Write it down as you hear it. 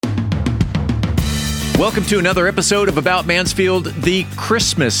Welcome to another episode of About Mansfield, the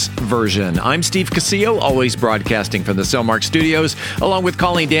Christmas version. I'm Steve Casillo, always broadcasting from the Cellmark Studios, along with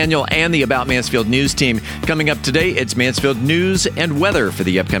Colleen Daniel and the About Mansfield news team. Coming up today, it's Mansfield news and weather for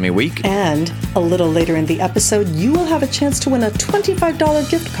the upcoming week. And a little later in the episode, you will have a chance to win a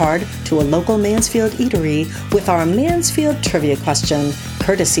 $25 gift card to a local Mansfield eatery with our Mansfield trivia question,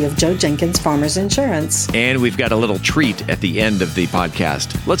 courtesy of Joe Jenkins Farmers Insurance. And we've got a little treat at the end of the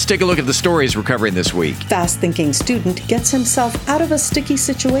podcast. Let's take a look at the stories we're covering this week. Fast-thinking student gets himself out of a sticky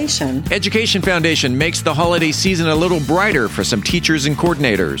situation. Education Foundation makes the holiday season a little brighter for some teachers and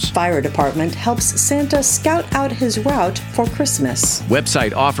coordinators. Fire department helps Santa scout out his route for Christmas.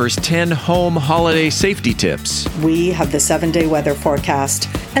 Website offers 10 home holiday safety tips. We have the 7-day weather forecast.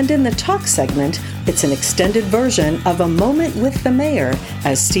 And in the talk segment, it's an extended version of A Moment with the Mayor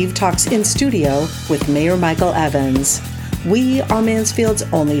as Steve talks in studio with Mayor Michael Evans. We are Mansfield's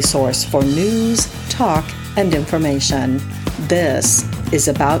only source for news, talk, and information. This is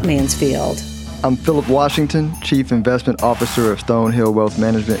About Mansfield. I'm Philip Washington, Chief Investment Officer of Stonehill Wealth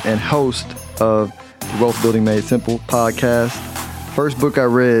Management and host of the Wealth Building Made Simple podcast. First book I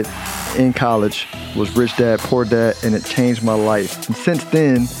read in college was Rich Dad, Poor Dad, and it changed my life. And since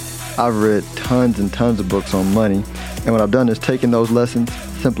then, I've read tons and tons of books on money. And what I've done is taken those lessons,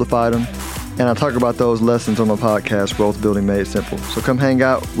 simplified them, and I talk about those lessons on my podcast, Wealth Building Made Simple. So come hang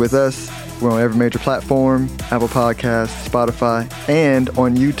out with us. We're on every major platform, Apple Podcasts, Spotify, and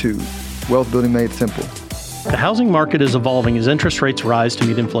on YouTube, Wealth Building Made Simple. The housing market is evolving as interest rates rise to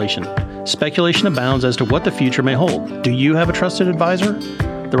meet inflation. Speculation abounds as to what the future may hold. Do you have a trusted advisor?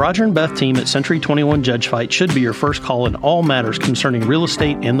 The Roger and Beth team at Century 21 Judge Fight should be your first call in all matters concerning real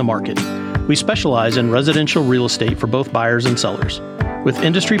estate and the market. We specialize in residential real estate for both buyers and sellers. With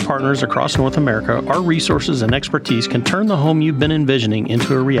industry partners across North America, our resources and expertise can turn the home you've been envisioning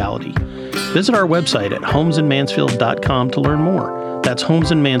into a reality. Visit our website at homesinmansfield.com to learn more. That's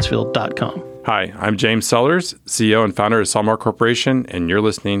homesinmansfield.com. Hi, I'm James Sellers, CEO and founder of Cellmark Corporation, and you're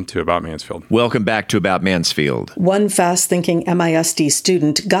listening to About Mansfield. Welcome back to About Mansfield. One fast-thinking MISD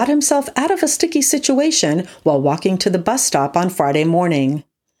student got himself out of a sticky situation while walking to the bus stop on Friday morning.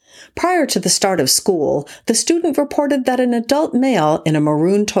 Prior to the start of school, the student reported that an adult male in a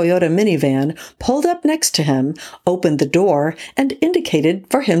maroon Toyota minivan pulled up next to him, opened the door, and indicated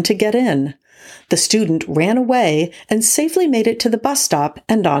for him to get in. The student ran away and safely made it to the bus stop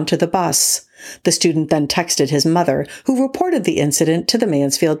and onto the bus. The student then texted his mother, who reported the incident to the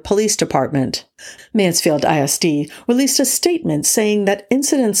Mansfield Police Department. Mansfield ISD released a statement saying that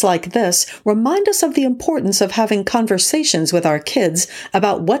incidents like this remind us of the importance of having conversations with our kids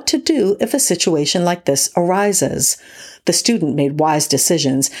about what to do if a situation like this arises. The student made wise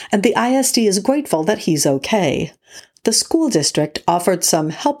decisions, and the ISD is grateful that he's okay. The school district offered some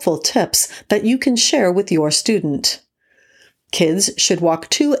helpful tips that you can share with your student. Kids should walk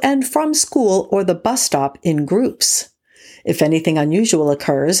to and from school or the bus stop in groups. If anything unusual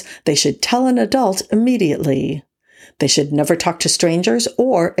occurs, they should tell an adult immediately. They should never talk to strangers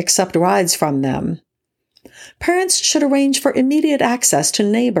or accept rides from them. Parents should arrange for immediate access to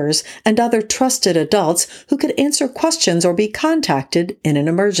neighbors and other trusted adults who could answer questions or be contacted in an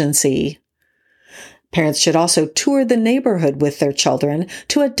emergency. Parents should also tour the neighborhood with their children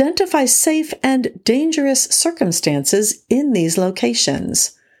to identify safe and dangerous circumstances in these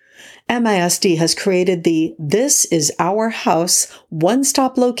locations. MISD has created the This Is Our House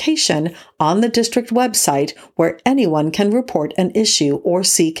one-stop location on the district website where anyone can report an issue or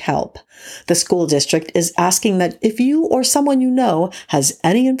seek help. The school district is asking that if you or someone you know has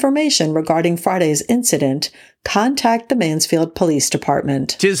any information regarding Friday's incident, contact the Mansfield Police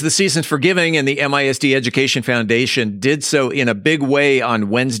Department. 'Tis the season for giving, and the MISD Education Foundation did so in a big way on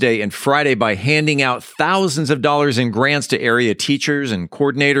Wednesday and Friday by handing out thousands of dollars in grants to area teachers and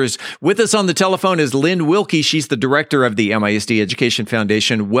coordinators. With us on the telephone is Lynn Wilkie. She's the director of the MISD Education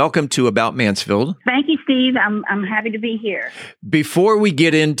Foundation. Welcome to About Mansfield. Thank you, Steve. I'm happy to be here. Before we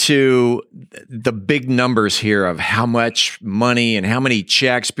get into the big numbers here of how much money and how many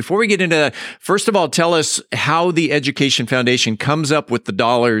checks, before we get into that, first of all, tell us how the Education Foundation comes up with the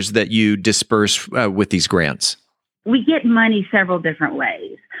dollars that you disperse with these grants. We get money several different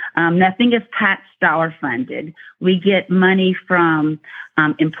ways. Nothing is tax dollar funded. We get money from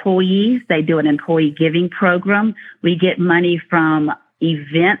employees. They do an employee giving program. We get money from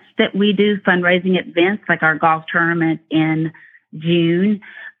events that we do, fundraising events like our golf tournament in June.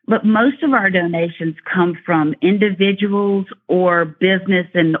 But most of our donations come from individuals or business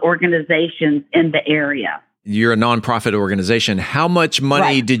and organizations in the area. You're a nonprofit organization. How much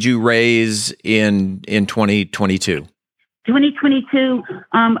money did you raise in 2022? 2022,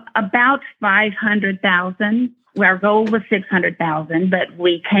 about 500,000. Our goal was 600,000, but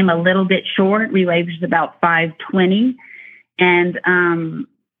we came a little bit short. We raised about 520, and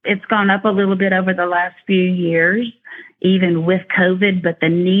it's gone up a little bit over the last few years, even with COVID. But the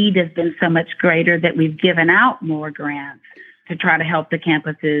need has been so much greater that we've given out more grants to try to help the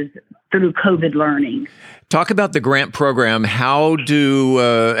campuses through COVID learning. Talk about the grant program. How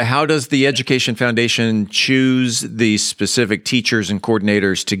does the Education Foundation choose the specific teachers and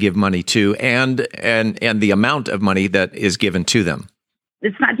coordinators to give money to, and the amount of money that is given to them?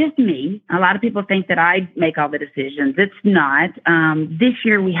 It's not just me. A lot of people think that I make all the decisions. It's not. This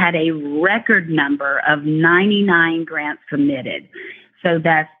year we had a record number of 99 grants submitted. So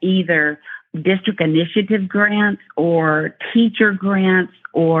that's either district initiative grants or teacher grants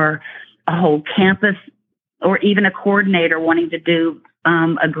or a whole campus or even a coordinator wanting to do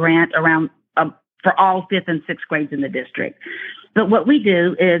a grant around for all 5th and 6th grades in the district. But what we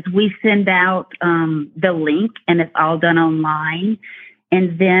do is we send out the link, and it's all done online.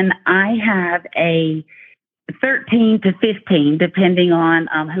 And then I have a 13 to 15, depending on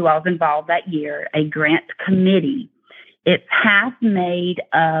who I was involved that year, a grant committee. It's half made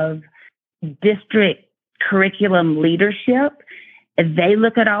of district curriculum leadership. They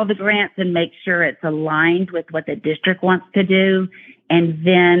look at all the grants and make sure it's aligned with what the district wants to do. And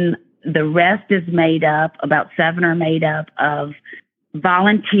then the rest is made up, about 7 are made up of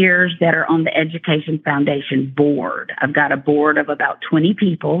volunteers that are on the Education Foundation board. I've got a board of about 20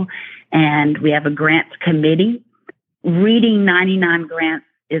 people, and we have a grants committee. Reading 99 grants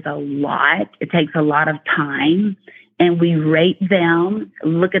is a lot. It takes a lot of time. And we rate them,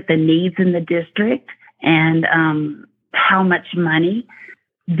 look at the needs in the district, and how much money.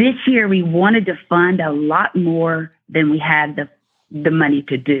 This year, we wanted to fund a lot more than we had the money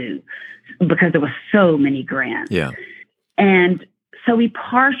to do because there were so many grants. Yeah. And so we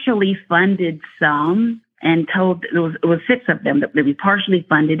partially funded some and told, it was 6 of them that we partially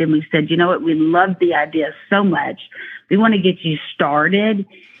funded. And we said, you know what, we love the idea so much. We want to get you started,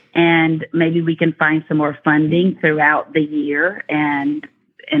 and maybe we can find some more funding throughout the year and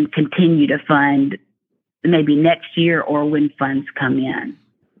continue to fund maybe next year or when funds come in.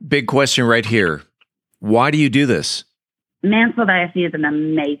 Big question right here. Why do you do this? Mansfield ISD is an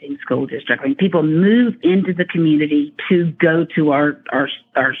amazing school district. I mean, people move into the community to go to our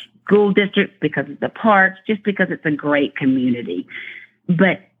school district because of the parks, just because it's a great community.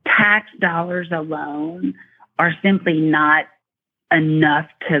 But tax dollars alone are simply not enough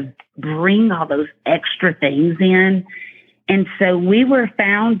to bring all those extra things in. And so we were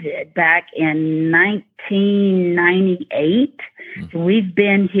founded back in 1998. So we've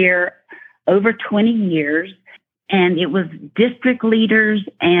been here over 20 years, and it was district leaders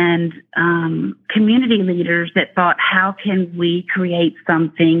and community leaders that thought, how can we create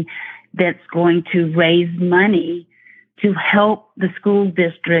something that's going to raise money to help the school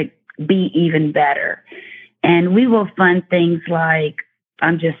district be even better? And we will fund things like,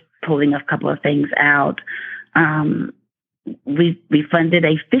 I'm just pulling a couple of things out. We funded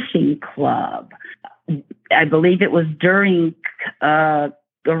a fishing club. I believe it was during or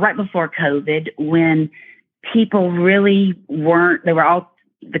right before COVID when people really weren't.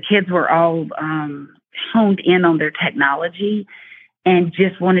 The kids were all honed in on their technology and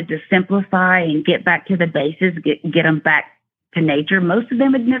just wanted to simplify and get back to the basics, get them back to nature. Most of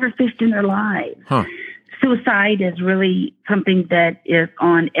them had never fished in their lives. Huh. Suicide is really something that is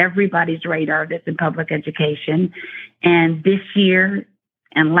on everybody's radar that's in public education. And this year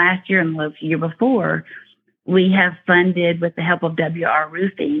and last year and the year before, we have funded, with the help of WR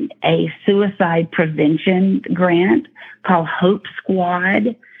Roofing, a suicide prevention grant called Hope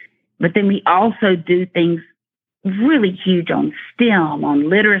Squad. But then we also do things really huge on STEM,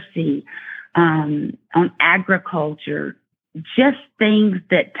 on literacy, on agriculture, just things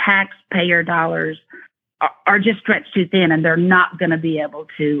that taxpayer dollars are just stretched too thin, and they're not going to be able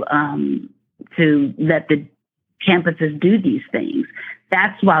to let the campuses do these things.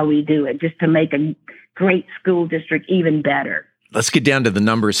 That's why we do it, just to make a great school district even better. Let's get down to the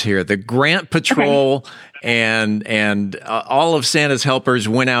numbers here. The Grant Patrol and all of Santa's helpers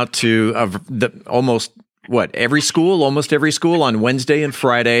went out to almost every school on Wednesday and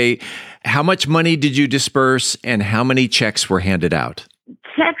Friday. How much money did you disperse, and how many checks were handed out?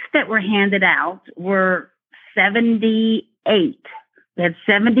 Checks that were handed out were 78. We had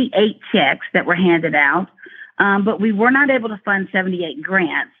 78 checks that were handed out, but we were not able to fund 78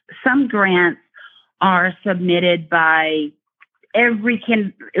 grants. Some grants are submitted by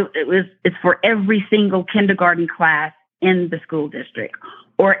it's for every single kindergarten class in the school district,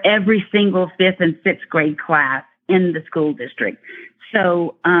 or every single 5th and 6th grade class in the school district.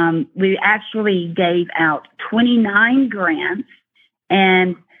 So we actually gave out 29 grants,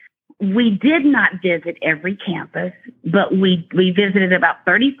 and we did not visit every campus, but we visited about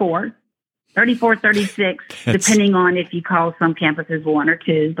 34, 36, depending on if you call some campuses 1 or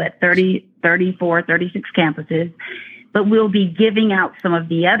 2, but 34, 36 campuses. But we'll be giving out some of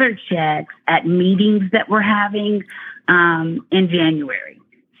the other checks at meetings that we're having in January.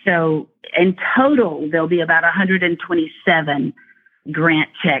 So in total, there'll be about 127 grant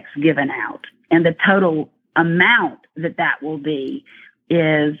checks given out. And the total amount that will be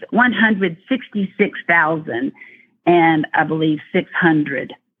is $166,000 and I believe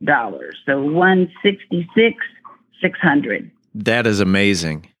 $600. So $166,600. That is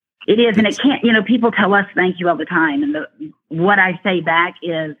amazing. It is, and it can't. People tell us thank you all the time, and what I say back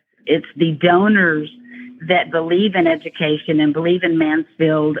is it's the donors that believe in education and believe in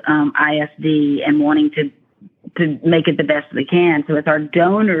Mansfield ISD and wanting to make it the best they can. So it's our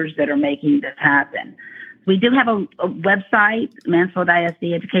donors that are making this happen. We do have a website, Mansfield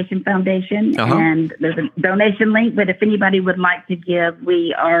ISD Education Foundation, and there's a donation link. But if anybody would like to give,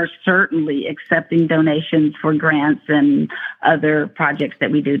 we are certainly accepting donations for grants and other projects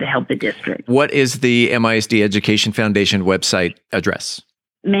that we do to help the district. What is the MISD Education Foundation website address?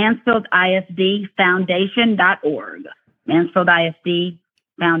 MansfieldISDFoundation.org. MansfieldISD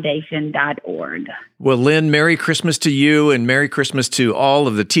Foundation.org. Well, Lynn, Merry Christmas to you, and Merry Christmas to all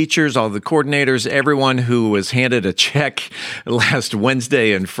of the teachers, all the coordinators, everyone who was handed a check last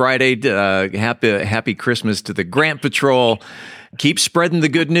Wednesday and Friday. Happy Christmas to the Grant Patrol. Keep spreading the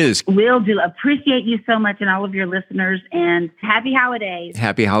good news. Will do. Appreciate you so much and all of your listeners, and happy holidays.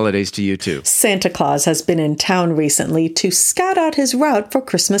 Happy holidays to you too. Santa Claus has been in town recently to scout out his route for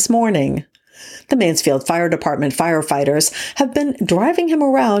Christmas morning. The Mansfield Fire Department firefighters have been driving him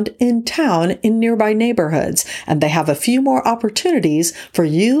around in town in nearby neighborhoods, and they have a few more opportunities for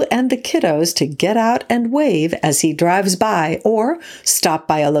you and the kiddos to get out and wave as he drives by, or stop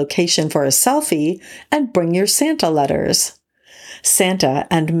by a location for a selfie and bring your Santa letters. Santa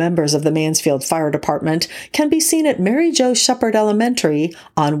and members of the Mansfield Fire Department can be seen at Mary Jo Shepherd Elementary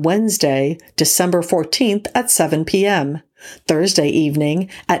on Wednesday, December 14th at 7 p.m., Thursday evening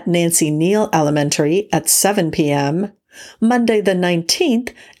at Nancy Neal Elementary at 7 p.m., Monday the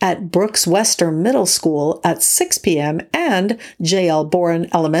 19th at Brooks Western Middle School at 6 p.m. and J.L. Boren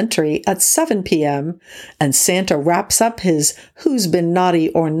Elementary at 7 p.m. And Santa wraps up his Who's Been Naughty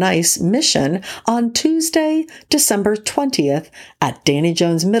or Nice mission on Tuesday, December 20th at Danny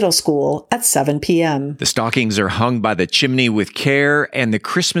Jones Middle School at 7 p.m. The stockings are hung by the chimney with care, and the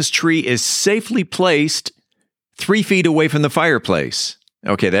Christmas tree is safely placed 3 feet away from the fireplace.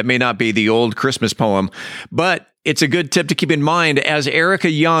 Okay, that may not be the old Christmas poem, but it's a good tip to keep in mind as Erica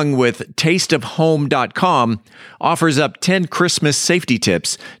Young with tasteofhome.com offers up 10 Christmas safety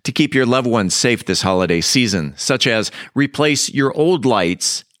tips to keep your loved ones safe this holiday season, such as replace your old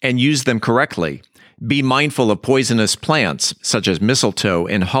lights and use them correctly. Be mindful of poisonous plants, such as mistletoe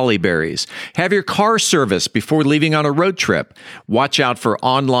and holly berries. Have your car serviced before leaving on a road trip. Watch out for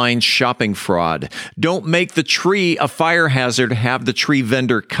online shopping fraud. Don't make the tree a fire hazard. Have the tree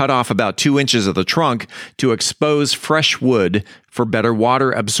vendor cut off about 2 inches of the trunk to expose fresh wood for better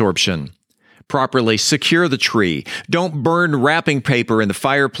water absorption. Properly secure the tree. Don't burn wrapping paper in the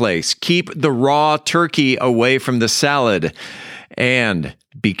fireplace. Keep the raw turkey away from the salad. And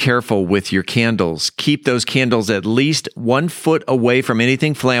be careful with your candles. Keep those candles at least 1 foot away from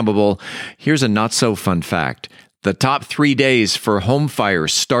anything flammable. Here's a not-so-fun fact. The top 3 days for home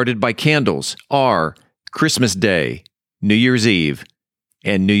fires started by candles are Christmas Day, New Year's Eve,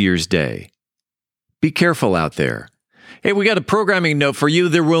 and New Year's Day. Be careful out there. Hey, we got a programming note for you.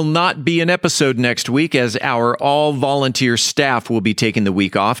 There will not be an episode next week as our all-volunteer staff will be taking the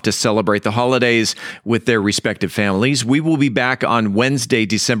week off to celebrate the holidays with their respective families. We will be back on Wednesday,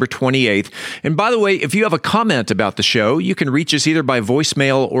 December 28th. And by the way, if you have a comment about the show, you can reach us either by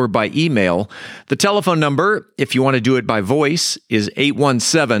voicemail or by email. The telephone number, if you want to do it by voice, is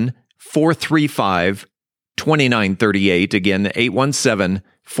 817-435-2938. Again,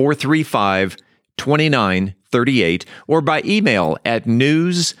 817-435-2938. Or by email at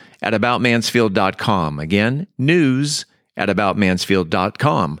news@aboutmansfield.com. Again,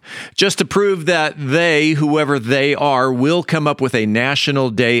 news@aboutmansfield.com. Just to prove that they, whoever they are, will come up with a national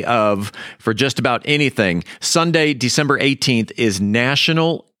day of for just about anything. Sunday, December 18th is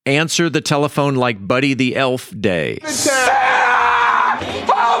National Answer the Telephone Like Buddy the Elf Day. Santa!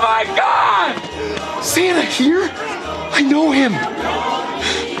 Oh my God! Santa here? I know him.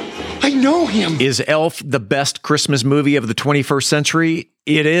 I know him. Is Elf the best Christmas movie of the 21st century?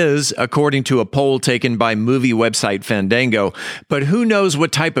 It is, according to a poll taken by movie website Fandango, but who knows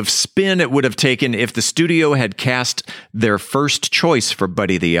what type of spin it would have taken if the studio had cast their first choice for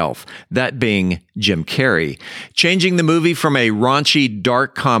Buddy the Elf, that being Jim Carrey. Changing the movie from a raunchy,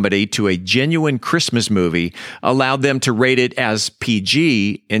 dark comedy to a genuine Christmas movie allowed them to rate it as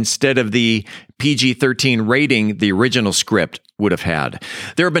PG instead of the PG-13 rating the original script would have had.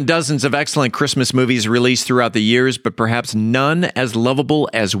 There have been dozens of excellent Christmas movies released throughout the years, but perhaps none as lovable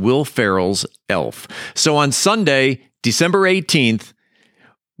as Will Ferrell's Elf. So on Sunday, December 18th,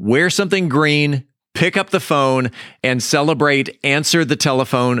 wear something green, pick up the phone, and celebrate Answer the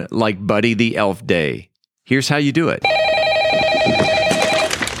Telephone Like Buddy the Elf Day. Here's how you do it.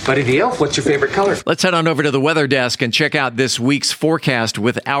 Buddy the Elf, what's your favorite color? Let's head on over to the weather desk and check out this week's forecast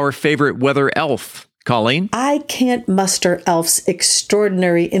with our favorite weather elf. Colleen? I can't muster Elf's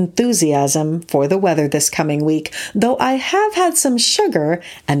extraordinary enthusiasm for the weather this coming week, though I have had some sugar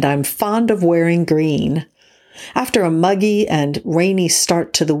and I'm fond of wearing green. After a muggy and rainy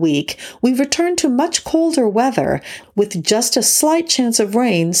start to the week, we return to much colder weather with just a slight chance of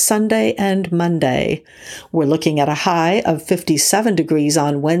rain Sunday and Monday. We're looking at a high of 57 degrees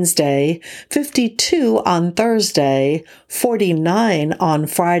on Wednesday, 52 on Thursday, 49 on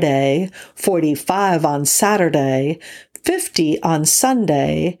Friday, 45 on Saturday, 50 on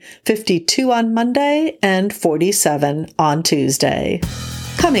Sunday, 52 on Monday, and 47 on Tuesday.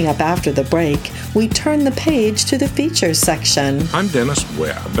 Coming up after the break, we turn the page to the features section. I'm Dennis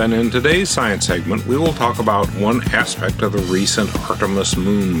Webb, and in today's science segment, we will talk about one aspect of the recent Artemis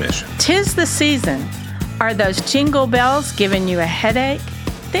moon mission. 'Tis the season. Are those jingle bells giving you a headache?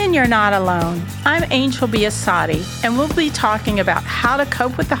 Then you're not alone. I'm Angel Biasotti, and we'll be talking about how to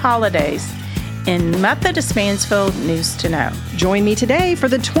cope with the holidays in Methodist Mansfield News to Know. Join me today for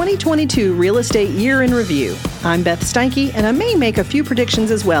the 2022 Real Estate Year in Review. I'm Beth Steinke, and I may make a few predictions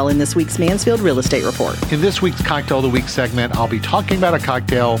as well in this week's Mansfield Real Estate Report. In this week's Cocktail of the Week segment, I'll be talking about a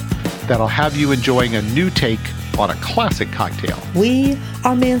cocktail that'll have you enjoying a new take on a classic cocktail. We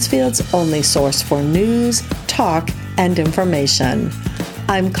are Mansfield's only source for news, talk, and information.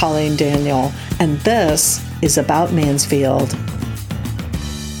 I'm Colleen Daniel, and this is About Mansfield.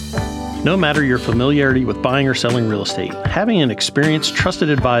 No matter your familiarity with buying or selling real estate, having an experienced, trusted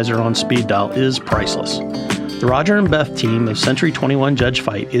advisor on speed dial is priceless. The Roger and Beth team of Century 21 Judge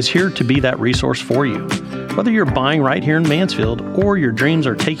Fight is here to be that resource for you. Whether you're buying right here in Mansfield or your dreams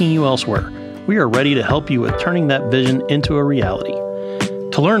are taking you elsewhere, we are ready to help you with turning that vision into a reality.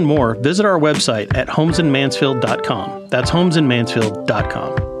 To learn more, visit our website at homesinmansfield.com. That's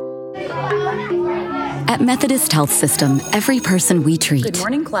homesinmansfield.com. At Methodist Health System, every person we treat Good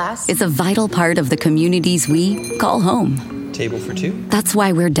morning, class. is a vital part of the communities we call home. Table for two. That's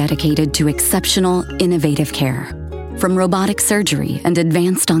why we're dedicated to exceptional, innovative care. From robotic surgery and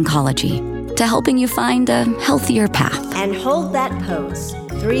advanced oncology to helping you find a healthier path. And hold that pose.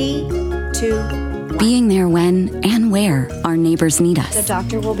 3, 2, 1. Being there when and where our neighbors need us. The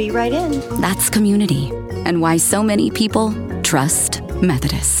doctor will be right in. That's community, and why so many people trust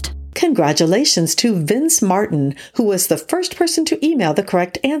Methodist. Congratulations to Vince Martin, who was the first person to email the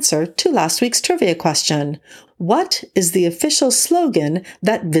correct answer to last week's trivia question. What is the official slogan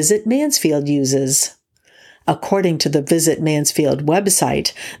that Visit Mansfield uses? According to the Visit Mansfield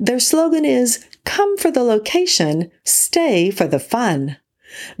website, their slogan is, "Come for the location, stay for the fun."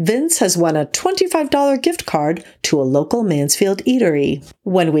 Vince has won a $25 gift card to a local Mansfield eatery.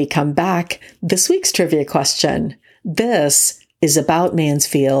 When we come back, this week's trivia question. This is About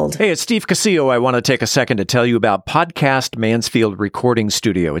Mansfield. Hey, it's Steve Casillo. I want to take a second to tell you about Podcast Mansfield Recording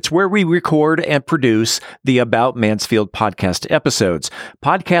Studio. It's where we record and produce the About Mansfield podcast episodes.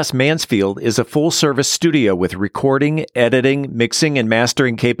 Podcast Mansfield is a full-service studio with recording, editing, mixing, and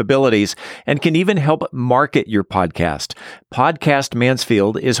mastering capabilities, and can even help market your podcast. Podcast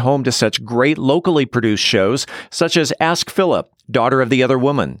Mansfield is home to such great locally produced shows such as Ask Philip, Daughter of the Other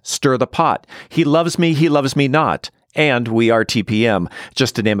Woman, Stir the Pot, He Loves Me Not, and We Are TPM,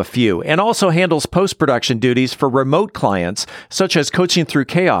 just to name a few, and also handles post-production duties for remote clients, such as Coaching Through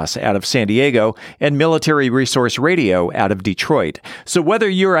Chaos out of San Diego and Military Resource Radio out of Detroit. So whether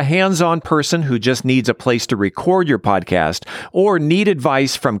you're a hands-on person who just needs a place to record your podcast or need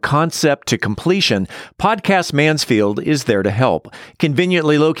advice from concept to completion, Podcast Mansfield is there to help.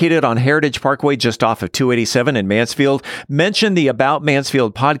 Conveniently located on Heritage Parkway just off of 287 in Mansfield, mention the About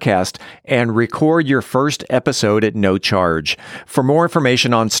Mansfield podcast and record your first episode at no charge. For more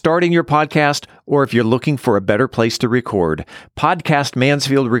information on starting your podcast, or if you're looking for a better place to record, Podcast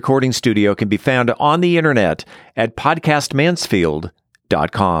Mansfield Recording Studio can be found on the internet at podcastmansfield.com.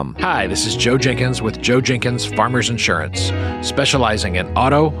 Hi, this is Joe Jenkins with Joe Jenkins Farmers Insurance, specializing in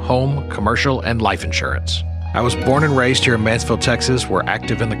auto, home, commercial, and life insurance. I was born and raised here in Mansfield, Texas. We're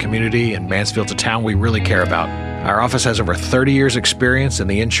active in the community, and Mansfield's a town we really care about. Our office has over 30 years experience in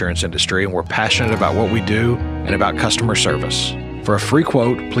the insurance industry, and we're passionate about what we do and about customer service. For a free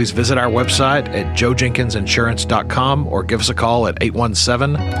quote, please visit our website at joejenkinsinsurance.com or give us a call at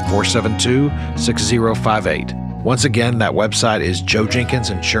 817-472-6058. Once again, that website is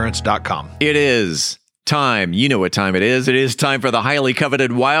joejenkinsinsurance.com. It is time. You know what time it is. It is time for the highly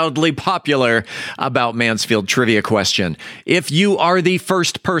coveted, wildly popular About Mansfield trivia question. If you are the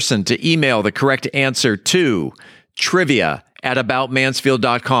first person to email the correct answer to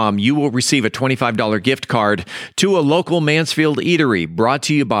trivia@aboutmansfield.com, you will receive a $25 gift card to a local Mansfield eatery, brought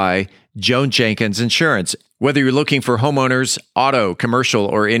to you by Joe Jenkins Insurance. Whether you're looking for homeowners, auto, commercial,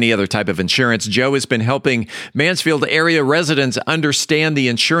 or any other type of insurance, Joe has been helping Mansfield area residents understand the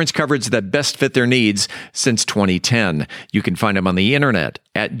insurance coverage that best fit their needs since 2010. You can find him on the internet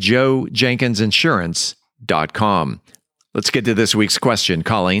at joejenkinsinsurance.com. Let's get to this week's question,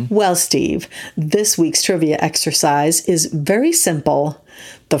 Colleen. Well, Steve, this week's trivia exercise is very simple.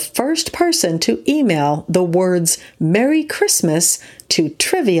 The first person to email the words Merry Christmas to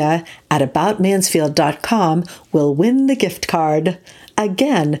trivia@aboutmansfield.com will win the gift card.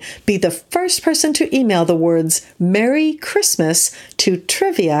 Again, be the first person to email the words Merry Christmas to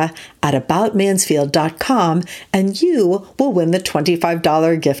trivia@aboutmansfield.com, and you will win the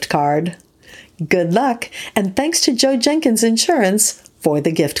 $25 gift card. Good luck, and thanks to Joe Jenkins Insurance for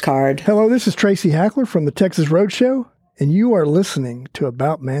the gift card. Hello, this is Tracy Hackler from the Texas Roadshow, and you are listening to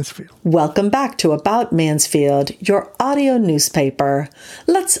About Mansfield. Welcome back to About Mansfield, your audio newspaper.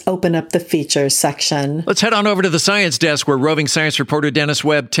 Let's open up the features section. Let's head on over to the science desk, where roving science reporter Dennis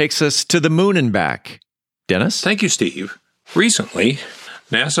Webb takes us to the moon and back. Dennis? Thank you, Steve. Recently,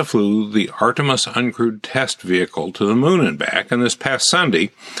 NASA flew the Artemis uncrewed test vehicle to the moon and back, and this past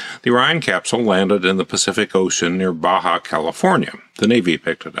Sunday, the Orion capsule landed in the Pacific Ocean near Baja, California. The Navy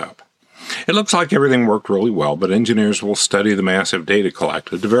picked it up. It looks like everything worked really well, but engineers will study the massive data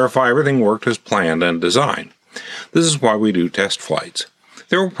collected to verify everything worked as planned and designed. This is why we do test flights.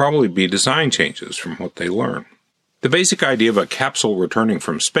 There will probably be design changes from what they learn. The basic idea of a capsule returning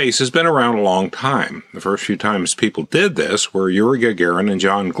from space has been around a long time. The first few times people did this were Yuri Gagarin and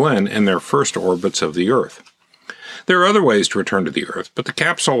John Glenn in their first orbits of the Earth. There are other ways to return to the Earth, but the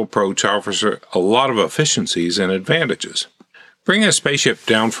capsule approach offers a lot of efficiencies and advantages. Bringing a spaceship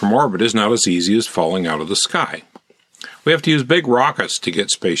down from orbit is not as easy as falling out of the sky. We have to use big rockets to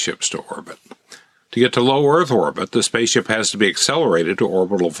get spaceships to orbit. To get to low Earth orbit, the spaceship has to be accelerated to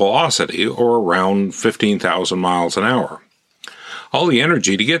orbital velocity, or around 15,000 miles an hour. All the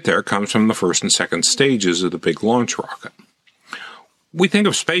energy to get there comes from the first and second stages of the big launch rocket. We think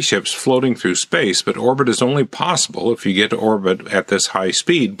of spaceships floating through space, but orbit is only possible if you get to orbit at this high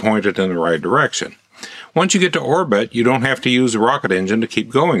speed pointed in the right direction. Once you get to orbit, you don't have to use a rocket engine to keep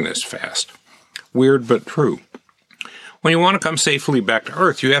going this fast. Weird, but true. When you want to come safely back to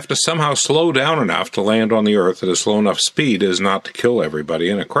Earth, you have to somehow slow down enough to land on the Earth at a slow enough speed as not to kill everybody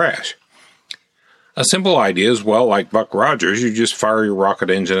in a crash. A simple idea is, well, like Buck Rogers, you just fire your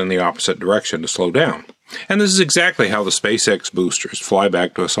rocket engine in the opposite direction to slow down. And this is exactly how the SpaceX boosters fly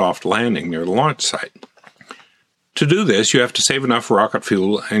back to a soft landing near the launch site. To do this, you have to save enough rocket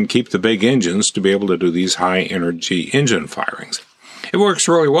fuel and keep the big engines to be able to do these high-energy engine firings. It works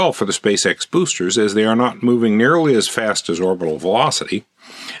really well for the SpaceX boosters, as they are not moving nearly as fast as orbital velocity,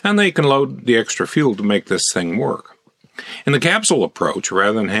 and they can load the extra fuel to make this thing work. In the capsule approach,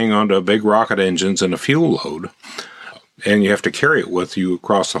 rather than hang on to big rocket engines and a fuel load, and you have to carry it with you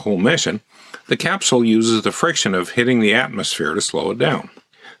across the whole mission, the capsule uses the friction of hitting the atmosphere to slow it down.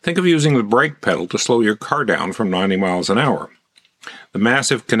 Think of using the brake pedal to slow your car down from 90 miles an hour. The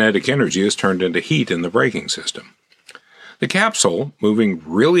massive kinetic energy is turned into heat in the braking system. The capsule, moving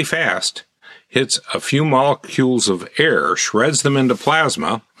really fast, hits a few molecules of air, shreds them into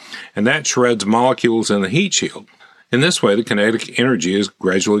plasma, and that shreds molecules in the heat shield. In this way, the kinetic energy is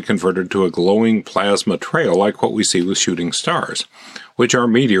gradually converted to a glowing plasma trail like what we see with shooting stars, which are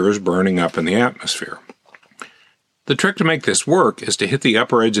meteors burning up in the atmosphere. The trick to make this work is to hit the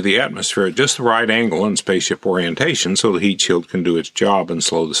upper edge of the atmosphere at just the right angle and spaceship orientation so the heat shield can do its job and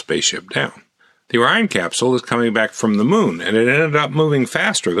slow the spaceship down. The Orion capsule is coming back from the moon, and it ended up moving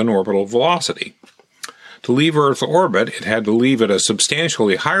faster than orbital velocity. To leave Earth orbit, it had to leave at a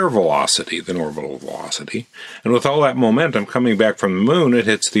substantially higher velocity than orbital velocity, and with all that momentum coming back from the moon, it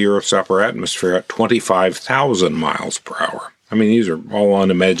hits the Earth's upper atmosphere at 25,000 miles per hour. I mean, these are all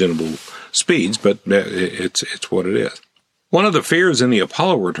unimaginable speeds, but it's what it is. One of the fears in the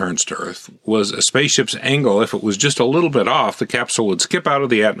Apollo returns to Earth was a spaceship's angle. If it was just a little bit off, the capsule would skip out of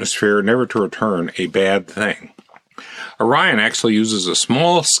the atmosphere, never to return, a bad thing. Orion actually uses a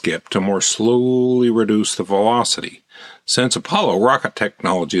small skip to more slowly reduce the velocity. Since Apollo, rocket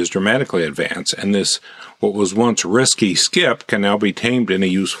technology is dramatically advanced, and this, what was once risky skip, can now be tamed in a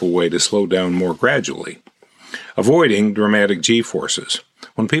useful way to slow down more gradually, avoiding dramatic G-forces.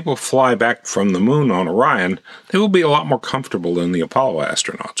 When people fly back from the moon on Orion, they will be a lot more comfortable than the Apollo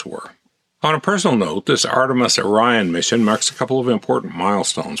astronauts were. On a personal note, this Artemis Orion mission marks a couple of important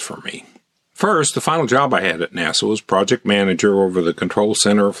milestones for me. First, the final job I had at NASA was project manager over the Control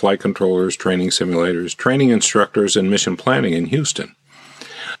Center of Flight Controllers, Training Simulators, Training Instructors, and Mission Planning in Houston.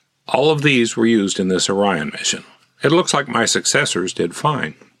 All of these were used in this Orion mission. It looks like my successors did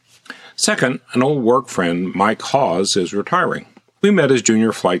fine. Second, an old work friend, Mike Hawes, is retiring. We met as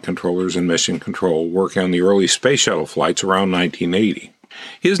junior flight controllers in Mission Control, working on the early space shuttle flights around 1980.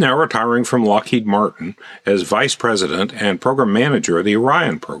 He is now retiring from Lockheed Martin as vice president and program manager of the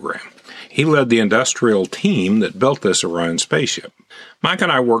Orion program. He led the industrial team that built this Orion spaceship. Mike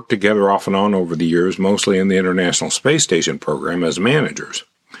and I worked together off and on over the years, mostly in the International Space Station program as managers.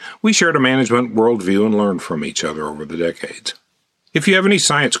 We shared a management worldview and learned from each other over the decades. If you have any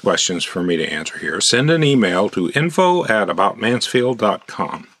science questions for me to answer here, send an email to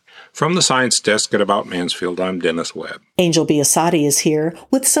info@aboutmansfield.com. From the Science Desk at About Mansfield, I'm Dennis Webb. Angel Biasotti is here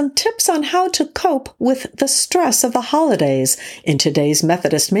with some tips on how to cope with the stress of the holidays in today's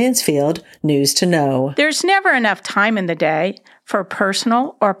Methodist Mansfield News to Know. There's never enough time in the day for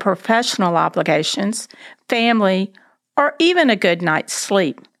personal or professional obligations, family, or even a good night's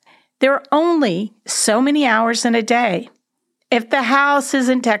sleep. There are only so many hours in a day. If the house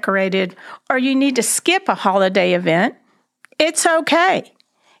isn't decorated or you need to skip a holiday event, it's okay.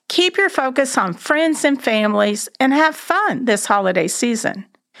 Keep your focus on friends and families and have fun this holiday season.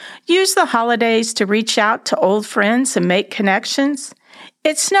 Use the holidays to reach out to old friends and make connections.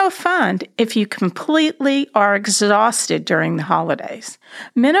 It's no fun if you completely are exhausted during the holidays.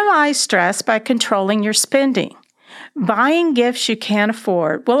 Minimize stress by controlling your spending. Buying gifts you can't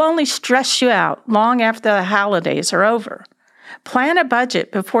afford will only stress you out long after the holidays are over. Plan a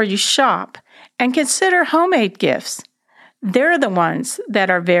budget before you shop and consider homemade gifts. They're the ones that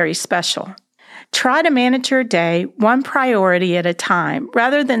are very special. Try to manage your day one priority at a time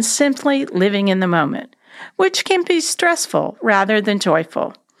rather than simply living in the moment, which can be stressful rather than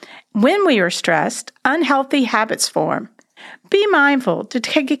joyful. When we are stressed, unhealthy habits form. Be mindful to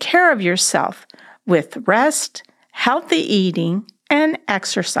take care of yourself with rest, healthy eating, and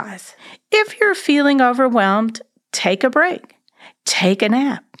exercise. If you're feeling overwhelmed, take a break, take a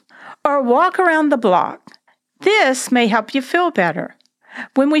nap, or walk around the block. This may help you feel better.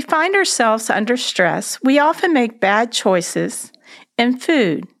 When we find ourselves under stress, we often make bad choices in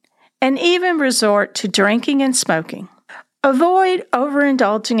food and even resort to drinking and smoking. Avoid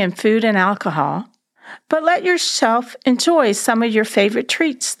overindulging in food and alcohol, but let yourself enjoy some of your favorite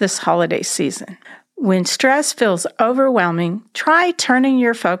treats this holiday season. When stress feels overwhelming, try turning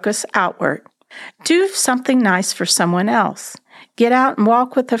your focus outward. Do something nice for someone else. Get out and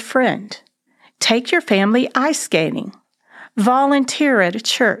walk with a friend. Take your family ice skating. Volunteer at a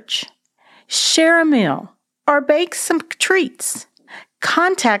church. Share a meal or bake some treats.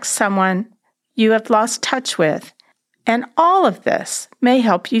 Contact someone you have lost touch with. And all of this may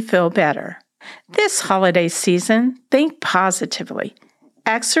help you feel better. This holiday season, think positively.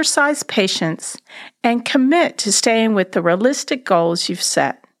 Exercise patience and commit to staying with the realistic goals you've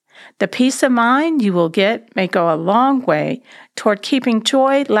set. The peace of mind you will get may go a long way toward keeping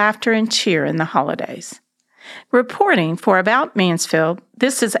joy, laughter, and cheer in the holidays. Reporting for About Mansfield,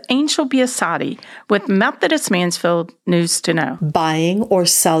 this is Angel Biasotti with Methodist Mansfield News to Know. Buying or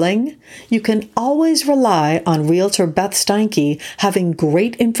selling? You can always rely on Realtor Beth Steinke having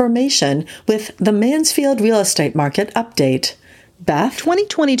great information with the Mansfield Real Estate Market Update. Beth?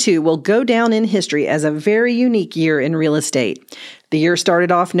 2022 will go down in history as a very unique year in real estate. The year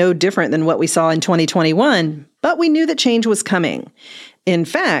started off no different than what we saw in 2021, but we knew that change was coming. In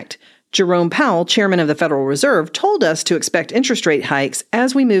fact, Jerome Powell, chairman of the Federal Reserve, told us to expect interest rate hikes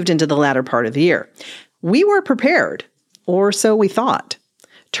as we moved into the latter part of the year. We were prepared, or so we thought.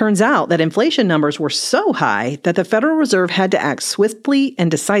 Turns out that inflation numbers were so high that the Federal Reserve had to act swiftly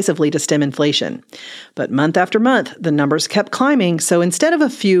and decisively to stem inflation. But month after month, the numbers kept climbing, so instead of a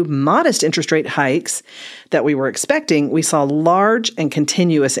few modest interest rate hikes that we were expecting, we saw large and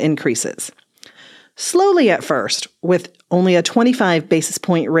continuous increases. Slowly at first, with only a 25 basis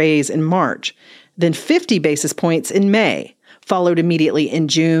point raise in March, then 50 basis points in May, followed immediately in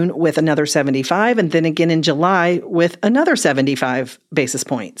June with another 75, and then again in July with another 75 basis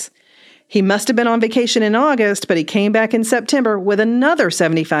points. He must have been on vacation in August, but he came back in September with another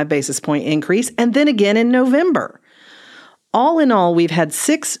 75 basis point increase, and then again in November. All in all, we've had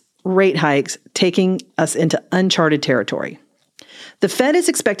 6 rate hikes taking us into uncharted territory. The Fed is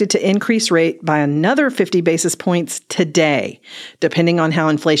expected to increase rate by another 50 basis points today, depending on how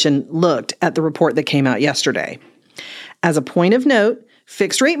inflation looked at the report that came out yesterday. As a point of note,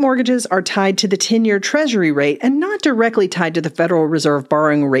 fixed-rate mortgages are tied to the 10-year Treasury rate and not directly tied to the Federal Reserve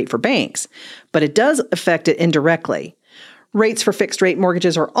borrowing rate for banks, but it does affect it indirectly. Rates for fixed-rate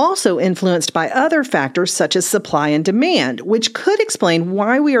mortgages are also influenced by other factors such as supply and demand, which could explain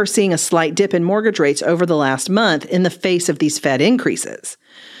why we are seeing a slight dip in mortgage rates over the last month in the face of these Fed increases.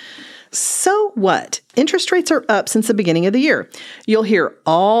 So what? Interest rates are up since the beginning of the year. You'll hear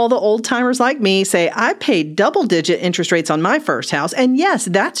all the old-timers like me say, I paid double-digit interest rates on my first house, and yes,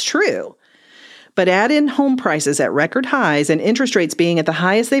 that's true. But add in home prices at record highs and interest rates being at the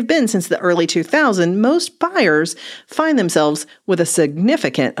highest they've been since the early 2000s, most buyers find themselves with a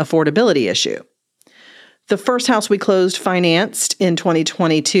significant affordability issue. The first house we closed financed in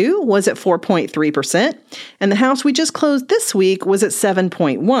 2022 was at 4.3%, and the house we just closed this week was at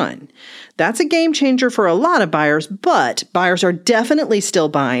 7.1%. That's a game changer for a lot of buyers, but buyers are definitely still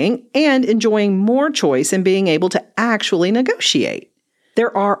buying and enjoying more choice and being able to actually negotiate.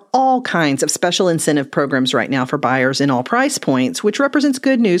 There are all kinds of special incentive programs right now for buyers in all price points, which represents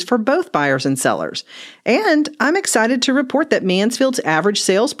good news for both buyers and sellers. And I'm excited to report that Mansfield's average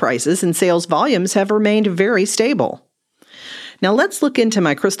sales prices and sales volumes have remained very stable. Now let's look into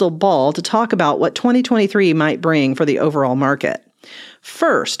my crystal ball to talk about what 2023 might bring for the overall market.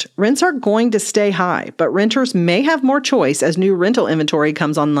 First, rents are going to stay high, but renters may have more choice as new rental inventory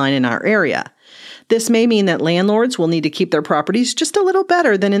comes online in our area. This may mean that landlords will need to keep their properties just a little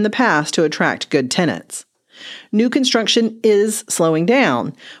better than in the past to attract good tenants. New construction is slowing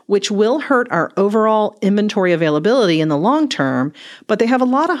down, which will hurt our overall inventory availability in the long term, but they have a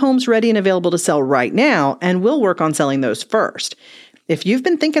lot of homes ready and available to sell right now, and we'll work on selling those first. If you've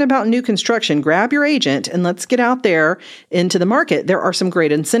been thinking about new construction, grab your agent and let's get out there into the market. There are some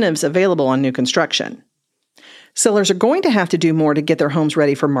great incentives available on new construction. Sellers are going to have to do more to get their homes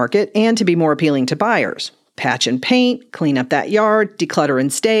ready for market and to be more appealing to buyers. Patch and paint, clean up that yard, declutter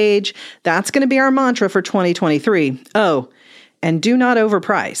and stage. That's going to be our mantra for 2023. Oh, and do not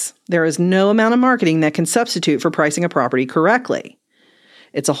overprice. There is no amount of marketing that can substitute for pricing a property correctly.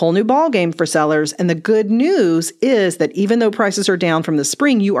 It's a whole new ballgame for sellers, and the good news is that even though prices are down from the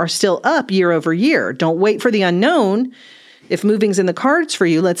spring, you are still up year over year. Don't wait for the unknown. If moving's in the cards for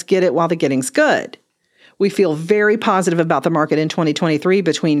you, let's get it while the getting's good. We feel very positive about the market in 2023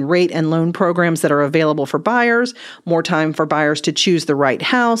 between rate and loan programs that are available for buyers, more time for buyers to choose the right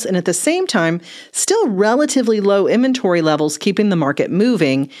house, and at the same time, still relatively low inventory levels keeping the market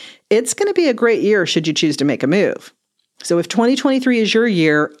moving. It's going to be a great year should you choose to make a move. So if 2023 is your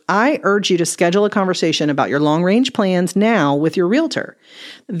year, I urge you to schedule a conversation about your long-range plans now with your realtor.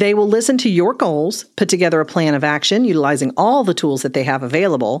 They will listen to your goals, put together a plan of action utilizing all the tools that they have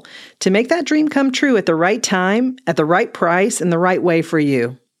available to make that dream come true at the right time, at the right price, and the right way for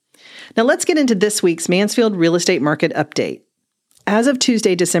you. Now let's get into this week's Mansfield Real Estate Market Update. As of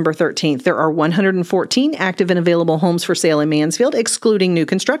Tuesday, December 13th, there are 114 active and available homes for sale in Mansfield, excluding new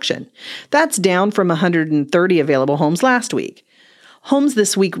construction. That's down from 130 available homes last week. Homes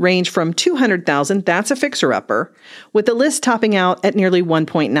this week range from $200,000, that's a fixer-upper, with the list topping out at nearly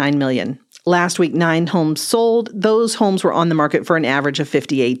 $1.9 million. Last week, 9 homes sold. Those homes were on the market for an average of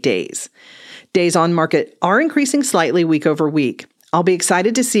 58 days. Days on market are increasing slightly week over week. I'll be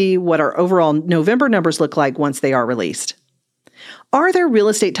excited to see what our overall November numbers look like once they are released. Are there real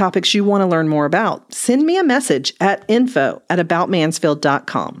estate topics you want to learn more about? Send me a message at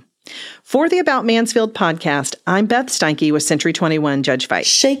info@aboutmansfield.com. For the About Mansfield podcast, I'm Beth Steinke with Century 21 Judge Fight.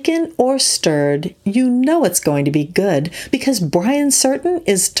 Shaken or stirred, you know it's going to be good because Brian Certain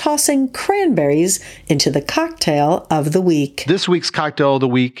is tossing cranberries into the cocktail of the week. This week's cocktail of the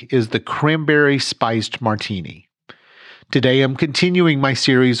week is the Cranberry Spiced Martini. Today I'm continuing my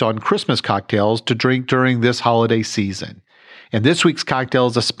series on Christmas cocktails to drink during this holiday season. And this week's cocktail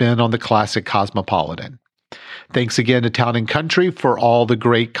is a spin on the classic Cosmopolitan. Thanks again to Town & Country for all the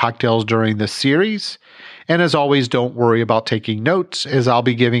great cocktails during this series. And as always, don't worry about taking notes as I'll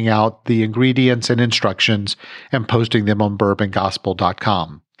be giving out the ingredients and instructions and posting them on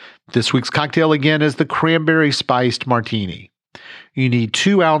bourbongospel.com. This week's cocktail again is the Cranberry Spiced Martini. You need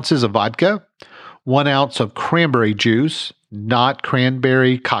 2 ounces of vodka, 1 ounce of cranberry juice, not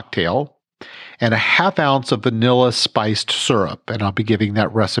cranberry cocktail, and a half ounce of vanilla spiced syrup, and I'll be giving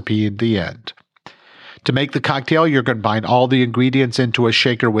that recipe in the end. To make the cocktail, you're going to combine all the ingredients into a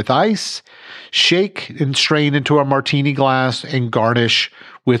shaker with ice, shake and strain into a martini glass, and garnish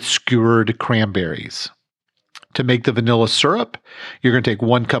with skewered cranberries. To make the vanilla syrup, you're going to take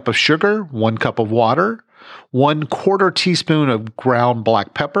 1 cup of sugar, 1 cup of water, 1/4 teaspoon of ground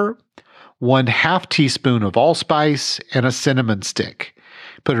black pepper, 1/2 teaspoon of allspice, and a cinnamon stick.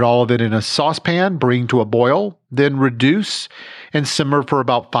 Put all of it in a saucepan, bring to a boil, then reduce and simmer for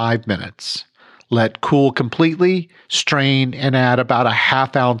about 5 minutes. Let cool completely, strain, and add about a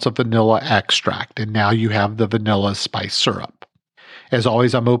half ounce of vanilla extract. And now you have the vanilla spice syrup. As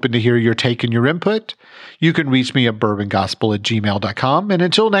always, I'm open to hear your take and your input. You can reach me at bourbongospel@gmail.com. And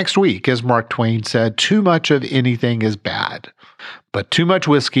until next week, as Mark Twain said, too much of anything is bad, but too much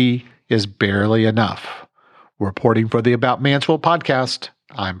whiskey is barely enough. Reporting for the About Mansfield podcast,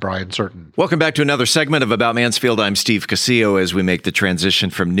 I'm Brian Certain. Welcome back to another segment of About Mansfield. I'm Steve Casillo as we make the transition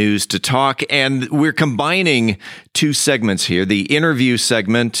from news to talk. And we're combining 2 segments here. The interview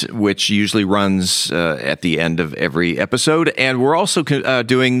segment, which usually runs at the end of every episode. And we're also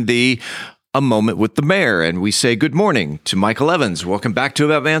doing A Moment with the Mayor. And we say good morning to Michael Evans. Welcome back to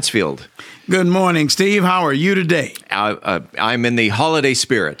About Mansfield. Good morning, Steve. How are you today? I'm in the holiday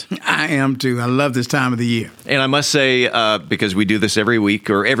spirit. I am too. I love this time of the year. And I must say, because we do this every week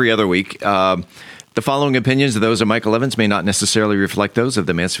or every other week, the following opinions of those of Michael Evans may not necessarily reflect those of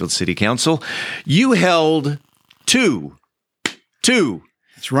the Mansfield City Council. You held two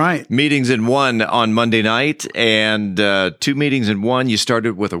That's right. meetings in one on Monday night, and 2 meetings in one. You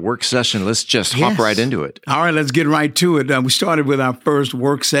started with a work session. Let's just hop right into it. All right, let's get right to it. We started with our first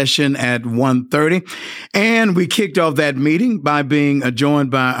work session at 1:30, and we kicked off that meeting by being joined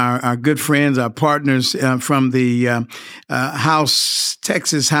by our good friends, our partners from the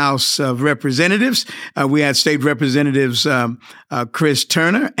Texas House of Representatives. We had State Representatives Chris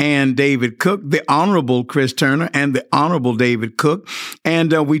Turner and David Cook, the Honorable Chris Turner and the Honorable David Cook.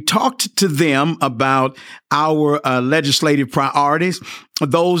 And we talked to them about our legislative priorities,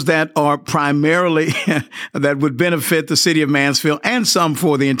 those that are primarily that would benefit the city of Mansfield and some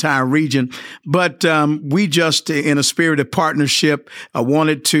for the entire region. But we just, in a spirit of partnership,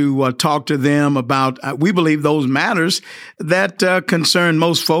 wanted to talk to them about, we believe, those matters that concern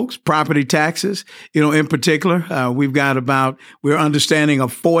most folks, property taxes, in particular. We're understanding a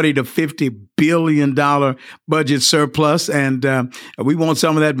 $40 to $50 billion budget surplus, and we want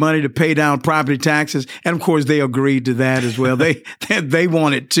some of that money to pay down property taxes. And of course, they agreed to that as well. They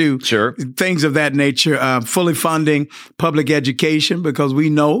want it too. Sure. Things of that nature. Fully funding public education, because we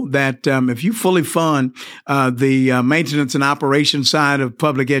know that if you fully fund the maintenance and operation side of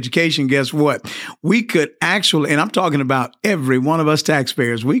public education, guess what? We could actually, and I'm talking about every one of us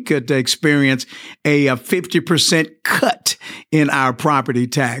taxpayers, we could experience a 50% cut in our property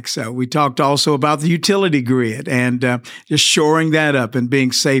tax. We talked also about the utility grid and just shoring that up and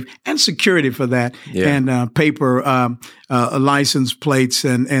being safe and security for that, and paper license plates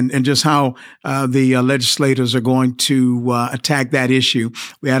and just how the legislators are going to attack that issue.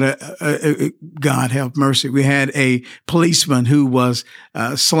 We had God help mercy, we had a policeman who was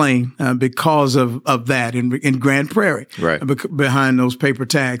slain because of that in Grand Prairie, right, behind those paper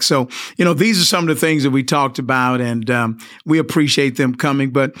tags. So, these are some of the things that we talked about, and we appreciate them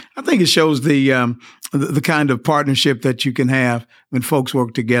coming. But I think it shows the kind of partnership that you can have when folks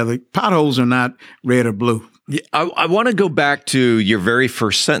work together. Potholes are not red or blue. I want to go back to your very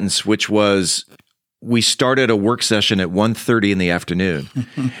first sentence, which was, we started a work session at 1:30 in the afternoon.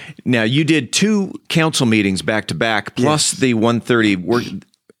 Now, you did 2 council meetings back to back, plus the 1:30 work.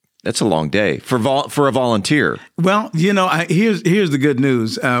 That's a long day for a volunteer. Well, here's the good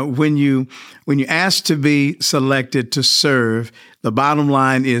news. When you ask to be selected to serve, the bottom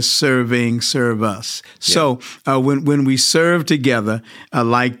line is serve us. Yeah. So when we serve together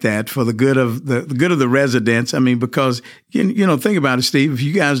like that for the good of the residents, I mean, because think about it, Steve. If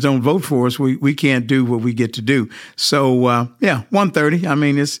you guys don't vote for us, we can't do what we get to do. So 1:30. I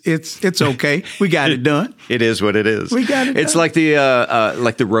mean, it's okay. We got it done. It is what it is. We got it. It's done.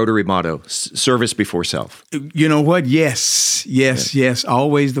 Like the Rotary motto: service before self. You know what? Yes.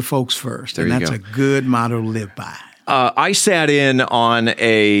 Always the folks first, and that's a good motto to live by. I sat in on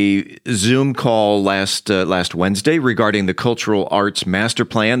a Zoom call last Wednesday regarding the Cultural Arts Master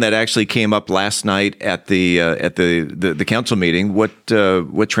Plan that actually came up last night at the council meeting.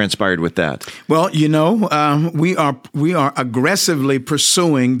 What transpired with that? Well, we are aggressively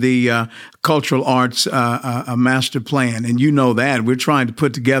pursuing the Cultural Arts Master Plan, and you know that we're trying to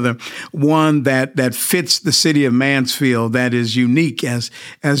put together one that fits the city of Mansfield, that is unique as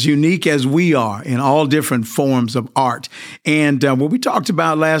unique as we are in all different forms of art. And what we talked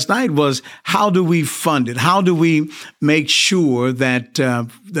about last night was, how do we fund it? How do we make sure that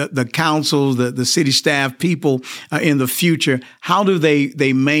the councils, the city staff, people in the future, how do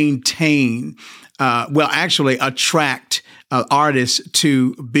they maintain, attract artists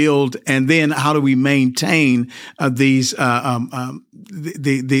to build, and then how do we maintain these art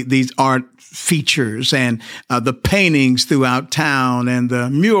features and the paintings throughout town and the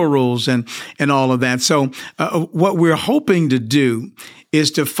murals and all of that. So what we're hoping to do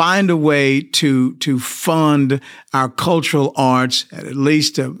is to find a way to fund our cultural arts at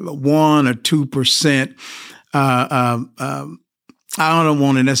least 1 or 2%. I don't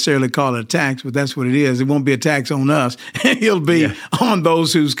want to necessarily call it a tax, but that's what it is. It won't be a tax on us. It'll be on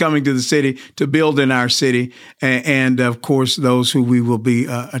those who's coming to the city to build in our city. And of course, those who we will be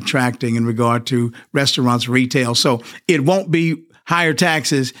attracting in regard to restaurants, retail. So it won't be higher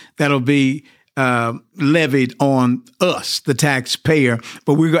taxes that'll be levied on us, the taxpayer,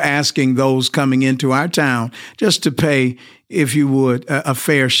 but we're asking those coming into our town just to pay, if you would, a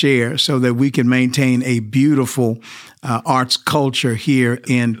fair share so that we can maintain a beautiful arts culture here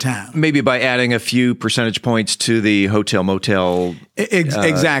in town. Maybe by adding a few percentage points to the hotel motel.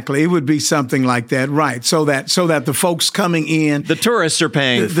 Exactly. It would be something like that. Right. So that the folks coming in. The tourists are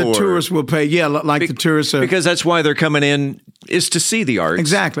paying for. The tourists will pay. Yeah. Like the tourists are. Because that's why they're coming in, is to see the arts.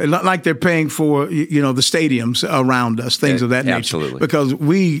 Exactly. Like they're paying for, the stadiums around us, things of that nature. Absolutely. Because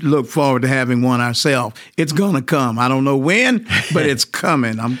we look forward to having one ourselves. It's going to come. I don't know when, but it's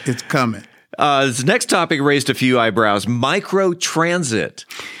coming. It's coming. This next topic raised a few eyebrows: microtransit.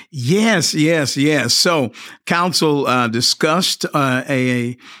 Yes. So council discussed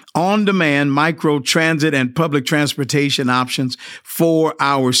a on-demand microtransit and public transportation options for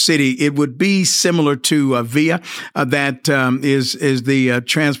our city. It would be similar to VIA, that is the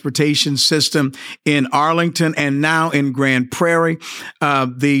transportation system in Arlington and now in Grand Prairie.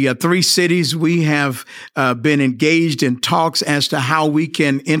 The three cities, we have been engaged in talks as to how we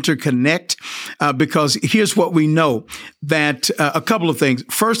can interconnect, because here's what we know, that a couple of things.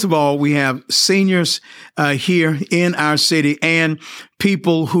 First of all, we have seniors here in our city and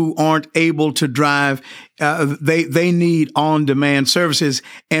people who aren't able to drive. They need on-demand services.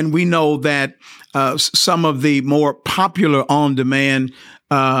 And we know that some of the more popular on-demand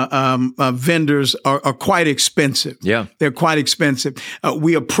vendors are quite expensive. Yeah. They're quite expensive.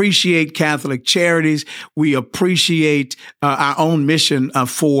 We appreciate Catholic Charities. We appreciate our own mission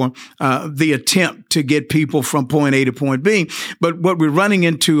for the attempt to get people from point A to point B. But what we're running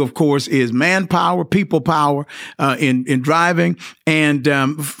into, of course, is manpower, people power in driving. And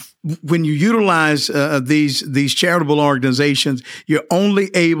when you utilize these charitable organizations, you're only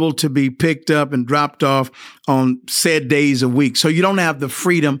able to be picked up and dropped off on said days a week. So you don't have the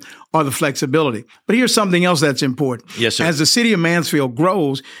freedom or the flexibility. But here's something else that's important. Yes, sir. As the city of Mansfield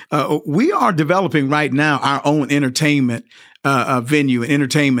grows, we are developing right now our own entertainment venue and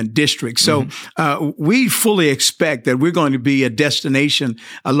entertainment district. So we fully expect that we're going to be a destination,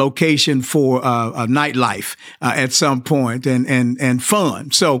 a location for a nightlife at some point and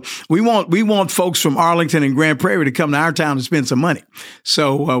fun. So we want folks from Arlington and Grand Prairie to come to our town and spend some money.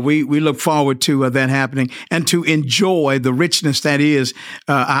 So we look forward to that happening and to enjoy the richness that is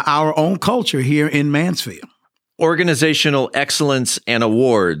our own culture here in Mansfield. Organizational excellence and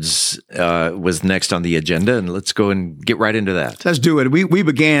awards was next on the agenda, and let's go and get right into that. Let's do it. We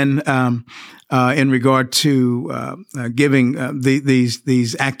began in regard to giving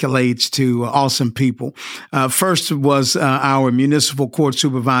these accolades to awesome people. First was our municipal court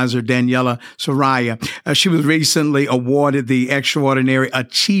supervisor, Daniela Soraya. She was recently awarded the Extraordinary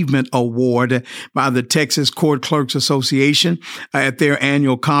Achievement Award by the Texas Court Clerks Association at their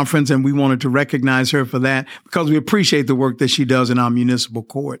annual conference, and we wanted to recognize her for that because we appreciate the work that she does in our municipal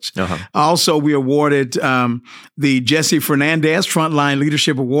courts. Also, we awarded the Jesse Fernandez Frontline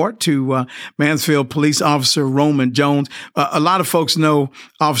Leadership Award to Mansfield Police Officer Roman Jones. A lot of folks know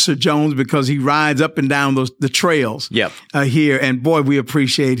Officer Jones because he rides up and down the trails here. And boy, we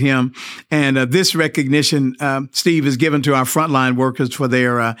appreciate him. And this recognition, Steve, is given to our frontline workers for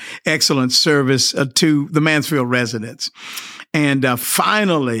their excellent service to the Mansfield residents. And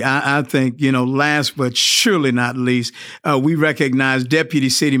finally, I think, last but surely not least, we recognize Deputy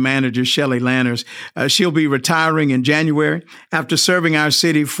City Manager Shelly Lanners. She'll be retiring in January after serving our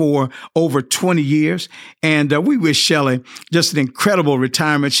city for over 20 years. And we wish Shelly just an incredible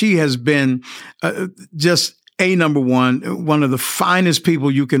retirement. She has been just number one of the finest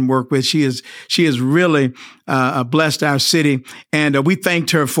people you can work with. She has really blessed our city, and we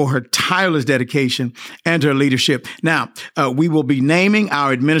thanked her for her tireless dedication and her leadership. Now, we will be naming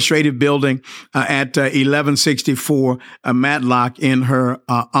our administrative building at 1164 Matlock in her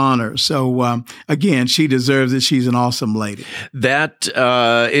honor. So, again, she deserves it. She's an awesome lady. That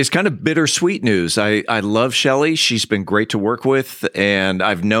is kind of bittersweet news. I love Shelly. She's been great to work with, and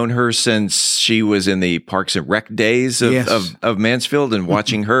I've known her since she was in the Parks and Rec days of Mansfield, and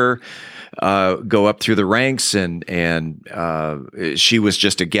watching her go up through the ranks, and she was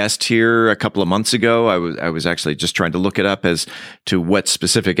just a guest here a couple of months ago. I was actually just trying to look it up as to what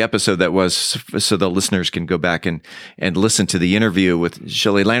specific episode that was, so the listeners can go back and listen to the interview with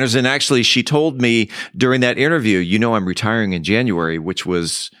Shelly Lanners. And actually, she told me during that interview, I'm retiring in January, which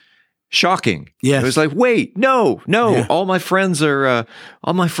was shocking. Yeah, it was like, wait, no, yeah. all my friends are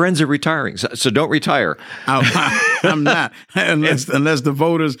retiring, so don't retire. I'm not, unless the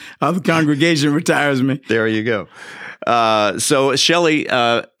voters of the congregation retires me. There you go. So Shelly,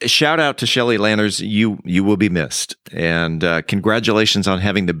 shout out to Shelly Lanners. You will be missed, and congratulations on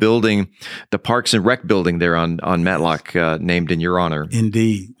having the building, the Parks and Rec building there on Matlock, named in your honor.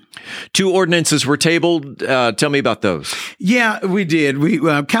 Indeed. 2 ordinances were tabled. Tell me about those. Yeah, we did. We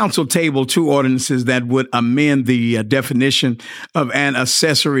council tabled 2 ordinances that would amend the definition of an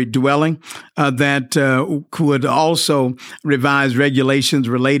accessory dwelling, that could also revise regulations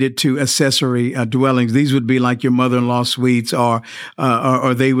related to accessory dwellings. These would be like your mother-in-law suites, or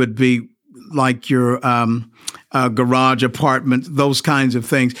they would be like your garage apartment, those kinds of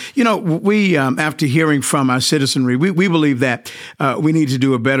things. We, after hearing from our citizenry, we believe that we need to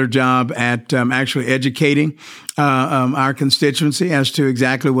do a better job at actually educating our constituency as to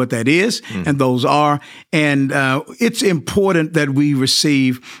exactly what that is and those are. And it's important that we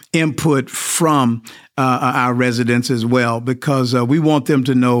receive input from our residents as well, because we want them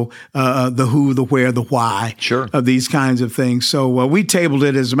to know the who, the where, the why of these kinds of things. So we tabled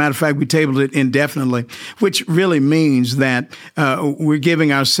it. As a matter of fact, we tabled it indefinitely, which really means that we're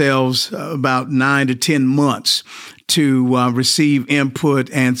giving ourselves about 9 to 10 months to receive input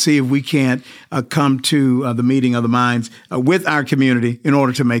and see if we can't come to the meeting of the minds with our community in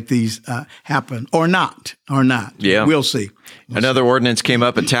order to make these happen, or not. Yeah, we'll see. Another ordinance came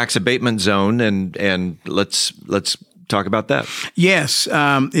up, a tax abatement zone, and let's talk about that. Yes,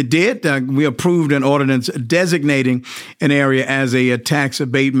 it did. We approved an ordinance designating an area as a tax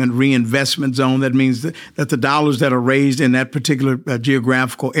abatement reinvestment zone. That means that the dollars that are raised in that particular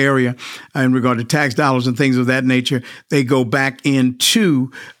geographical area in regard to tax dollars and things of that nature, they go back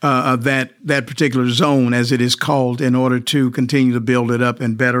into that particular zone, as it is called, in order to continue to build it up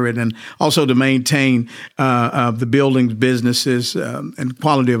and better it, and also to maintain the buildings, businesses, and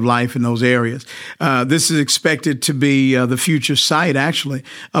quality of life in those areas. This is expected to be the future site, actually,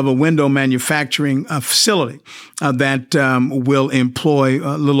 of a window manufacturing facility that will employ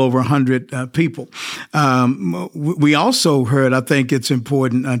a little over 100 people. We also heard, I think it's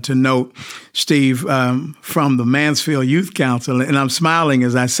important to note, Steve, from the Mansfield Youth Council, and I'm smiling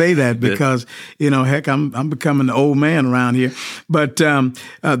as I say that because, heck, I'm becoming an old man around here. But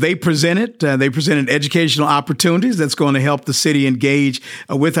they presented educational opportunities that's going to help the city engage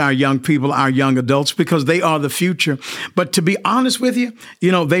with our young people, our young adults, because they are the future. But to be honest with you,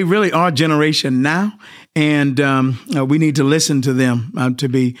 they really are generation now. And we need to listen to them, to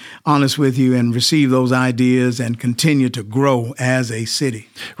be honest with you, and receive those ideas and continue to grow as a city.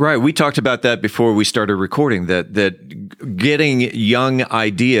 Right. We talked about that before we started recording, that getting young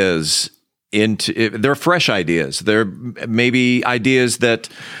ideas they're fresh ideas. They're maybe ideas that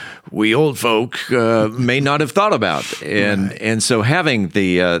we old folk may not have thought about, and so having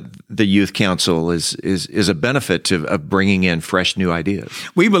the youth council is a benefit of bringing in fresh new ideas.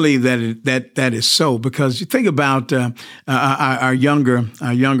 We believe that is so, because you think about our younger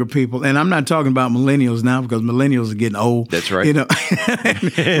people, and I'm not talking about millennials now, because millennials are getting old. That's right.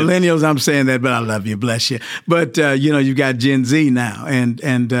 Millennials, I'm saying that, but I love you, bless you. But you've got Gen Z now, and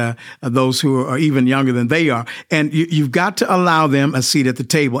those who are even younger than they are, and you've got to allow them a seat at the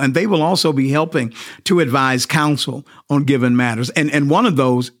table. And they will also be helping to advise council on given matters. And one of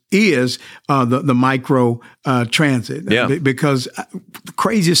those is the micro transit. Because the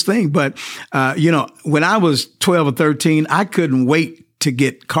craziest thing, but when I was 12 or 13, I couldn't wait to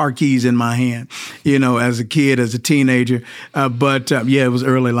get car keys in my hand, as a kid, as a teenager. But it was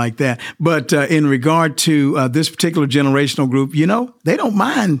early like that. But in regard to this particular generational group, they don't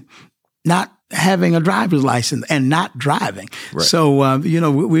mind not having a driver's license and not driving. Right. So,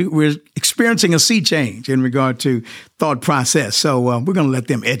 we're experiencing a sea change in regard to thought process. So we're going to let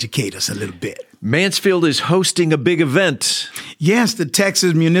them educate us a little bit. Mansfield is hosting a big event. Yes, the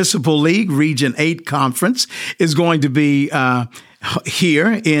Texas Municipal League Region 8 Conference is going to be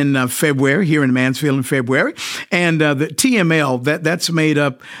here in February, here in Mansfield in February. And the TML, that's made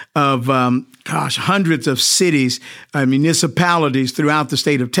up of hundreds of cities, municipalities throughout the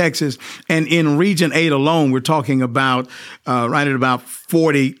state of Texas. And in Region 8 alone, we're talking about right at about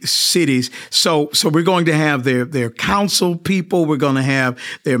 40 cities. So we're going to have their council people. We're going to have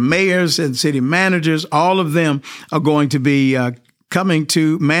their mayors and city managers. All of them are going to be coming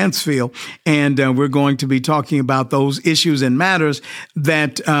to Mansfield, and we're going to be talking about those issues and matters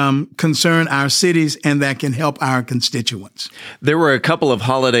that concern our cities and that can help our constituents. There were a couple of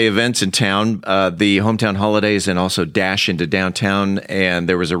holiday events in town, the Hometown Holidays and also Dash into Downtown, and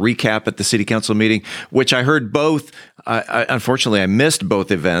there was a recap at the City Council meeting, which I heard both. Unfortunately, I missed both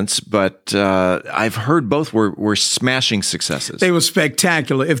events, but I've heard both were smashing successes. They were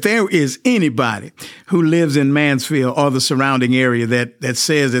spectacular. If there is anybody who lives in Mansfield or the surrounding area that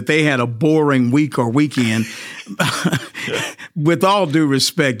says that they had a boring week or weekend, with all due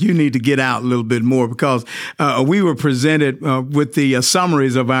respect, you need to get out a little bit more, because we were presented with the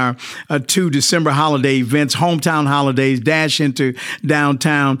summaries of our 2 December holiday events, Hometown Holidays, Dash into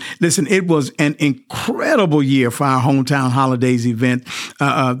Downtown. Listen, it was an incredible year for our Hometown Holidays event.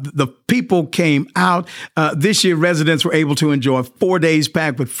 The people came out. This year, residents were able to enjoy 4 days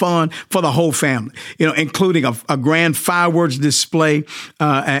packed with fun for the whole family, including a grand fireworks display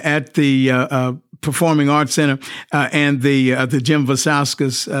at the Performing Arts Center and the Jim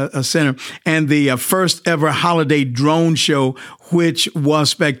Vasauskas Center, and the first ever holiday drone show, which was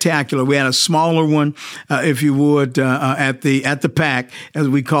spectacular. We had a smaller one, if you would, at the PAC, as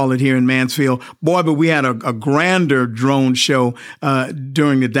we call it here in Mansfield. Boy, but we had a grander drone show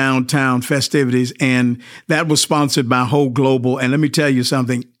during the downtown festivities, and that was sponsored by Ho Global. And let me tell you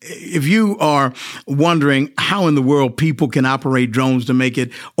something. If you are wondering how in the world people can operate drones to make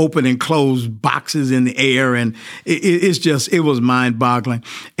it open and close boxes in the air, and it was mind-boggling.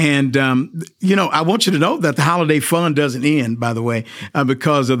 And, I want you to know that the holiday fun doesn't end, by the way,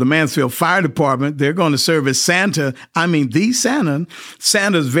 because of the Mansfield Fire Department. They're going to serve as Santa's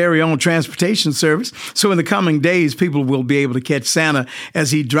very own transportation service. So in the coming days, people will be able to catch Santa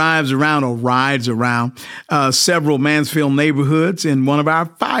as he drives around or rides around several Mansfield neighborhoods in one of our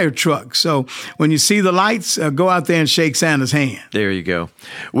fire trucks. So when you see the lights, go out there and shake Santa's hand. There you go.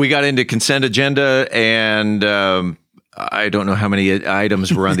 We got into consent agenda, and I don't know how many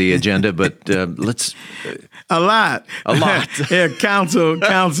items were on the agenda, but let's... A lot. Yeah, council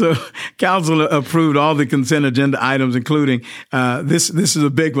approved all the consent agenda items, including this is a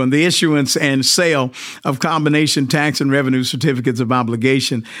big one: the issuance and sale of combination tax and revenue certificates of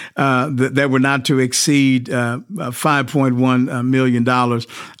obligation that were not to exceed $5.1 million.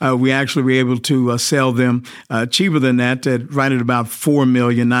 We actually were able to sell them cheaper than that, right at about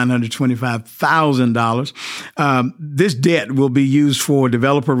 $4,925,000. This debt will be used for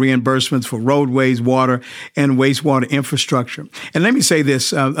developer reimbursements for roadways, water, and wastewater infrastructure. And let me say this,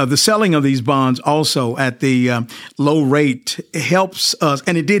 the selling of these bonds also at the low rate helps us,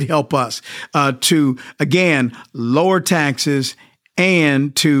 and it did help us to, again, lower taxes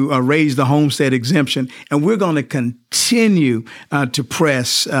and to raise the homestead exemption. And we're going to continue to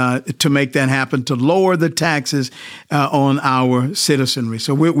press to make that happen, to lower the taxes on our citizenry.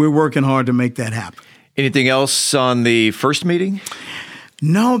 So we're working hard to make that happen. Anything else on the first meeting?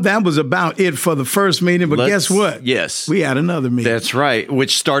 No, that was about it for the first meeting. But guess what? Yes. We had another meeting. That's right,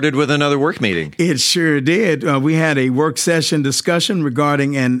 which started with another work meeting. It sure did. We had a work session discussion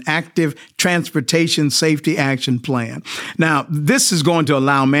regarding an active transportation safety action plan. Now, this is going to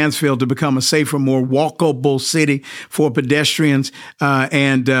allow Mansfield to become a safer, more walkable city for pedestrians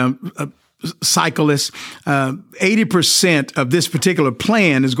and cyclists. 80% of this particular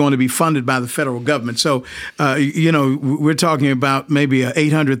plan is going to be funded by the federal government. So, we're talking about maybe a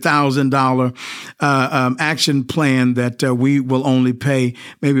 $800,000 action plan that we will only pay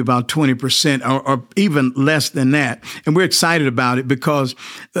maybe about 20% or even less than that. And we're excited about it because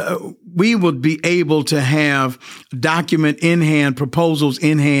we would be able to have document in hand, proposals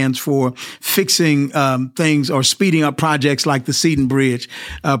in hand for fixing things or speeding up projects like the Seton Bridge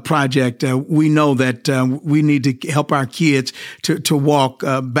project we know that we need to help our kids to walk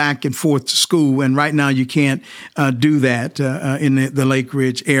back and forth to school. And right now you can't do that in the Lake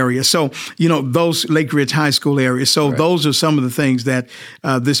Ridge area. So, those Lake Ridge High School areas. So those are some of the things that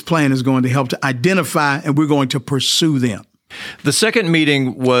this plan is going to help to identify, and we're going to pursue them. The second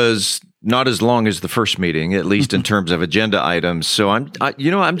meeting was not as long as the first meeting, at least in terms of agenda items. So I'm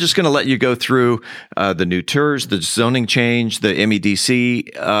just going to let you go through the new tours, the zoning change, the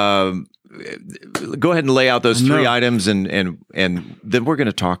MEDC. Go ahead and lay out those three items, and then we're going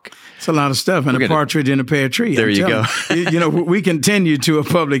to talk. It's a lot of stuff, and a partridge in a pear tree. There you go. We continue to a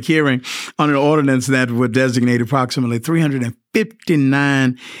public hearing on an ordinance that would designate approximately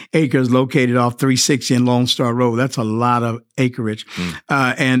 359 acres located off 360 and Lone Star Road. That's a lot of acreage.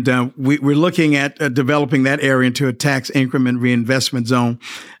 And we're looking at developing that area into a tax increment reinvestment zone.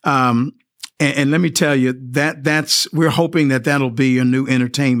 And let me tell you, we're hoping that'll be a new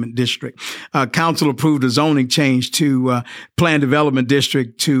entertainment district. Council approved a zoning change to planned development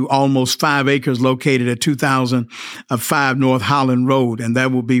district to almost 5 acres located at 2005 North Holland Road, and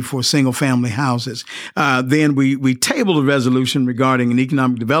that will be for single-family houses. Then we tabled a resolution regarding an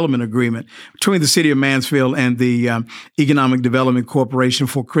economic development agreement between the City of Mansfield and the Economic Development Corporation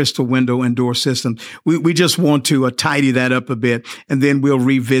for Crystal Window and Door Systems. We just want to tidy that up a bit, and then we'll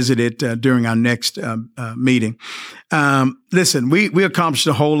revisit it during our next meeting. Listen, we accomplished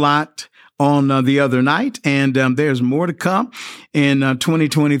a whole lot on the other night, and there's more to come in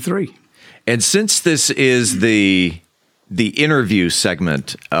 2023. And since this is the interview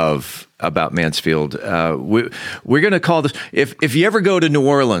segment of About Mansfield, we're going to call this, if you ever go to New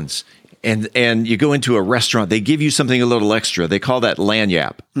Orleans and you go into a restaurant, they give you something a little extra. They call that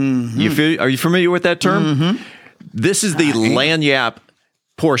lagniappe. Mm-hmm. Are you familiar with that term? Mm-hmm. This is the lagniappe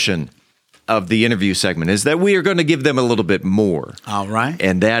portion of the interview segment, is that we are going to give them a little bit more. All right.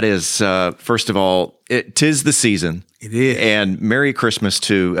 And that is, first of all, 'tis the season. It is. And Merry Christmas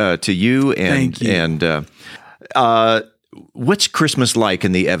to you. And, thank you. And what's Christmas like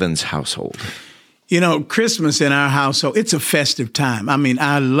in the Evans household? Christmas in our household, it's a festive time. I mean,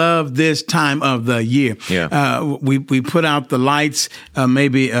 I love this time of the year. Yeah. We put out the lights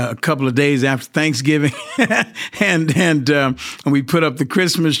maybe a couple of days after Thanksgiving, and we put up the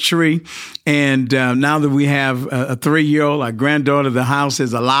Christmas tree. And now that we have a 3-year-old, our granddaughter, the house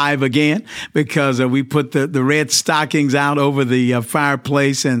is alive again because we put the red stockings out over the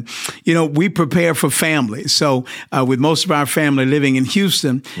fireplace. And, we prepare for family. So with most of our family living in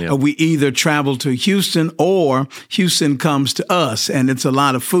Houston, we either travel to Houston or Houston comes to us. And it's a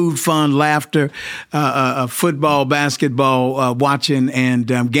lot of food, fun, laughter, football, basketball watching,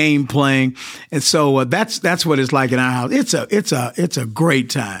 and game playing. And so that's what it's like in our house. It's a great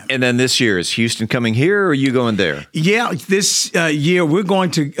time. And then this year, is Houston coming here, or are you going there? Yeah, this year we're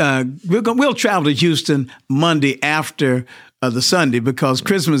going to we'll travel to Houston Monday after the Sunday, because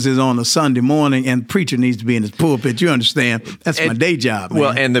Christmas is on a Sunday morning and preacher needs to be in his pulpit. You understand? That's my day job, man.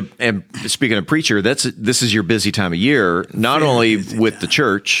 Well, and speaking of preacher, this is your busy time of year, not only with the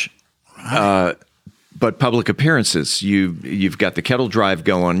church, but public appearances. You've got the kettle drive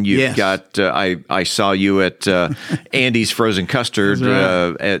going. You've got I saw you at Andy's Frozen Custard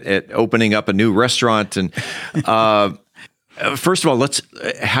at opening up a new restaurant. And first of all,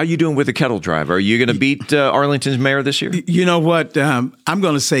 how are you doing with the kettle drive? Are you going to beat Arlington's mayor this year? You know what? I'm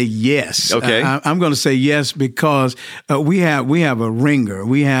going to say yes. Okay. I'm going to say yes because we have a ringer.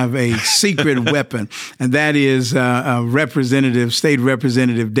 We have a secret weapon, and that is State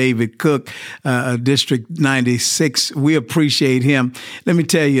Representative David Cook, District 96. We appreciate him. Let me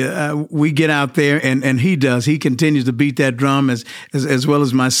tell you, we get out there, and he does. He continues to beat that drum as well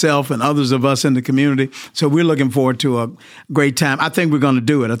as myself and others of us in the community. So we're looking forward to a great time. I think we're going to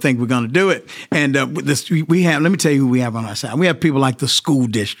do it. And we have, let me tell you who we have on our side. We have people like the school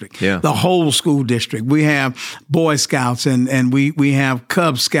district, the whole school district. We have Boy Scouts and we have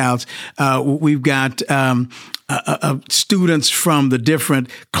Cub Scouts. We've got students from the different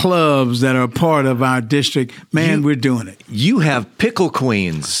clubs that are part of our district. Man, we're doing it. You have pickle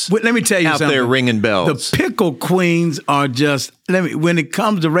queens. Let me tell you something. Out there ringing bells. The pickle queens are just, when it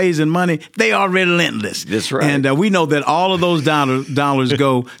comes to raising money, they are relentless. That's right. And we know that all of those dollars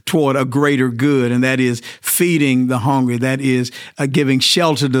go toward a greater good, and that is feeding the hungry. That is giving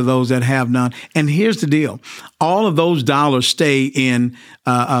shelter to those that have none. And here's the deal. All of those dollars stay in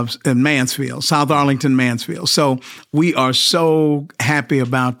Mansfield, South Arlington, Mansfield. So we are so happy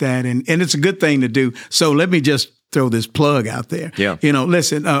about that. And it's a good thing to do. So let me just throw this plug out there. Yeah.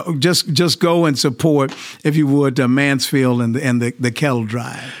 Listen, just go and support, if you would, Mansfield and the Kettle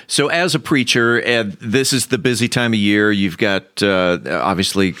Drive. So as a preacher, and this is the busy time of year, you've got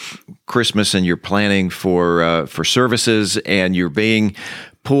obviously Christmas and you're planning for services and you're being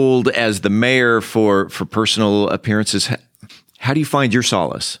pulled as the mayor for personal appearances. How do you find your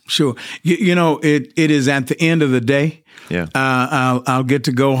solace? Sure. It is at the end of the day. Yeah. I'll get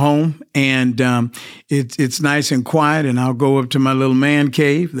to go home, and it's nice and quiet, and I'll go up to my little man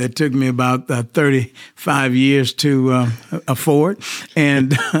cave that took me about 35 years to afford,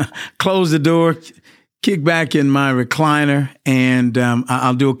 and close the door, kick back in my recliner, and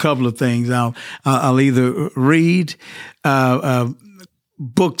I'll do a couple of things. I'll either read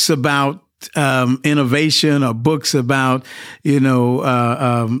books about innovation or books about,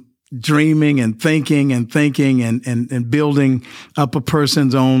 dreaming and thinking and building up a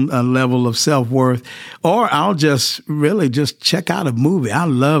person's own level of self-worth. Or I'll just check out a movie. I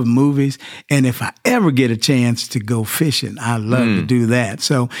love movies. And if I ever get a chance to go fishing, I love to do that.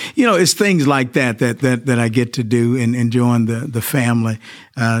 So, it's things like that I get to do and enjoying the family.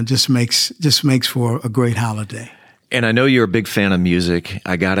 Just makes for a great holiday. And I know you're a big fan of music.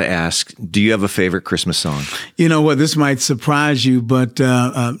 I got to ask, do you have a favorite Christmas song? You know what? This might surprise you, but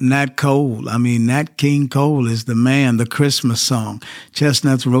Nat King Cole is the man, the Christmas song,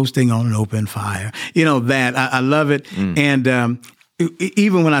 Chestnuts Roasting on an Open Fire. That. I love it. And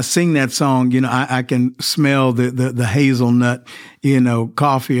even when I sing that song, I can smell the hazelnut,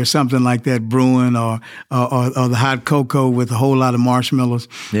 coffee or something like that brewing, or the hot cocoa with a whole lot of marshmallows.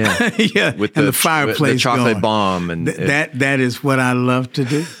 Yeah, yeah, with the fireplace, the chocolate going. Bomb, and that is what I love to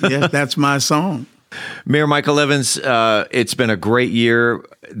do. Yeah, that's my song. Mayor Michael Evans, it's been a great year.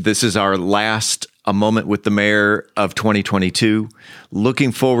 This is our last A Moment with the Mayor of 2022.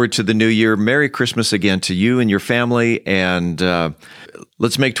 Looking forward to the new year. Merry Christmas again to you and your family, and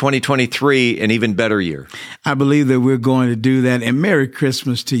let's make 2023 an even better year. I believe that we're going to do that, and Merry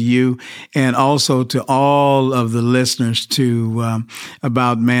Christmas to you, and also to all of the listeners to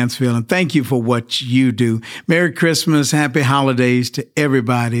About Mansfield, and thank you for what you do. Merry Christmas, Happy Holidays to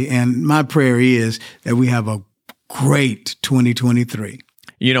everybody, and my prayer is that we have a great 2023.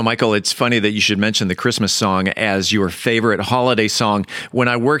 Michael, it's funny that you should mention the Christmas song as your favorite holiday song. When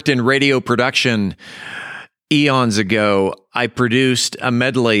I worked in radio production eons ago, I produced a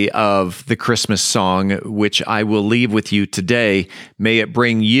medley of the Christmas song, which I will leave with you today. May it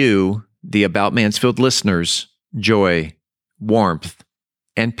bring you, the About Mansfield listeners, joy, warmth,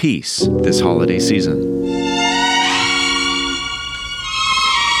 and peace this holiday season.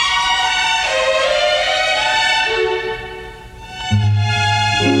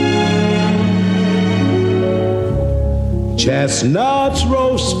 Chestnuts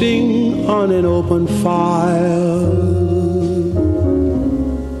roasting on an open fire,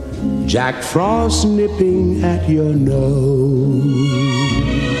 Jack Frost nipping at your nose,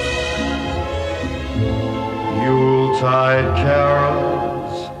 Yuletide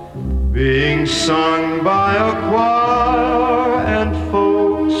carols being sung by a choir, and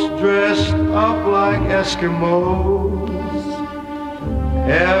folks dressed up like Eskimos.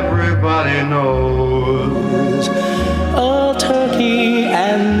 Everybody knows a turkey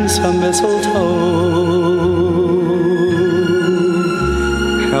and some mistletoe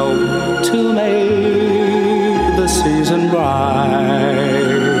help to make the season bright.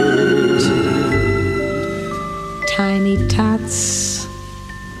 Tiny tots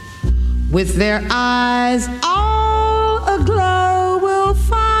with their eyes all aglow will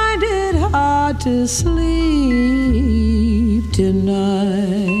find it hard to sleep tonight.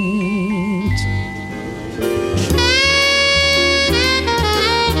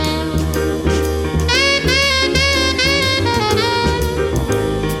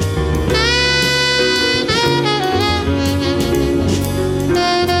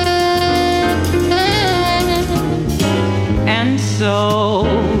 So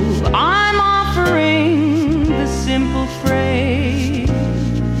I'm offering the simple phrase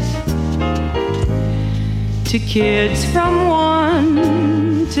to kids from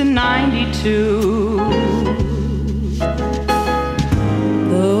 1 to 92.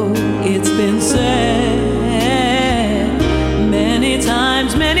 Though it's been said many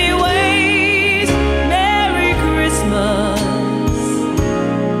times, many ways, Merry Christmas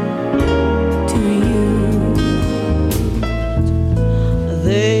to you.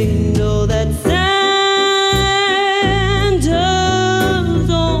 They know that Santa's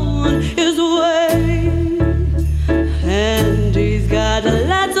on his way, and he's got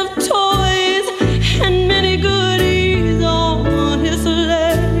lots of toys and many goodies on his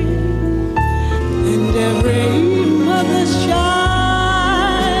sleigh. And every mother's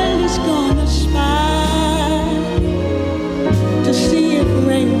child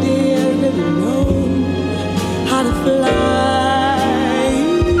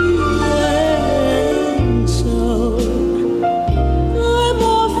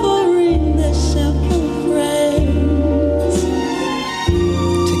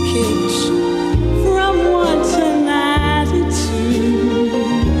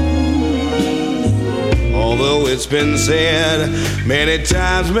been said many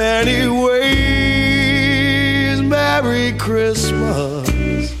times, many ways. Merry Christmas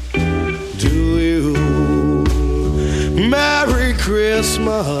to you. Merry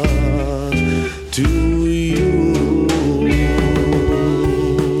Christmas to you.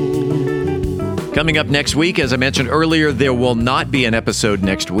 Coming up next week, as I mentioned earlier, there will not be an episode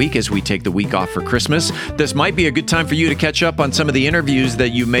next week as we take the week off for Christmas. This might be a good time for you to catch up on some of the interviews that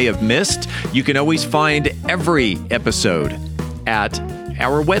you may have missed. You can always find every episode at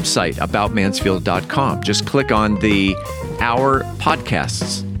our website, aboutmansfield.com. Just click on the Our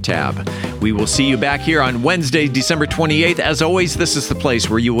Podcasts tab. We will see you back here on Wednesday, December 28th. As always, this is the place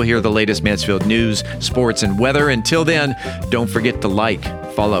where you will hear the latest Mansfield news, sports, and weather. Until then, don't forget to like,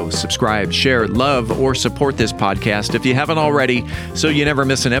 follow, subscribe, share, love, or support this podcast if you haven't already, so you never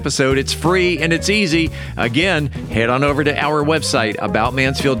miss an episode. It's free and it's easy. Again, head on over to our website,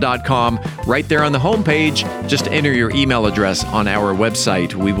 aboutmansfield.com. Right there on the homepage, just enter your email address on our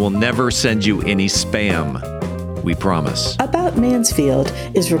website. We will never send you any spam. We promise. About Mansfield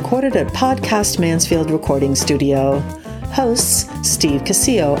is recorded at Podcast Mansfield Recording Studio. Hosts Steve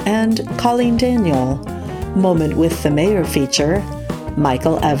Casillo and Colleen Daniel. Moment with the Mayor feature,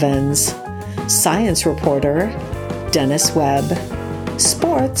 Michael Evans. Science reporter, Dennis Webb.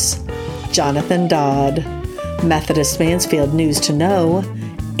 Sports, Jonathan Dodd. Methodist Mansfield News to Know,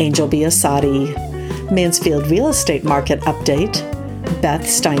 Angel Biasotti. Mansfield Real Estate Market Update, Beth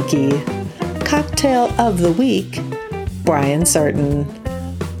Steinke. Cocktail of the Week, Brian Certain.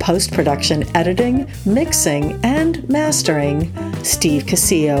 Post-production editing, mixing, and mastering, Steve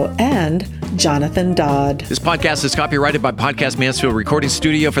Casillo and Jonathan Dodd. This podcast is copyrighted by Podcast Mansfield Recording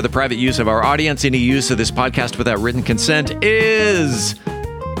Studio for the private use of our audience. Any use of this podcast without written consent is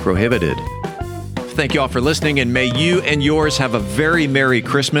prohibited. Thank you all for listening, and may you and yours have a very Merry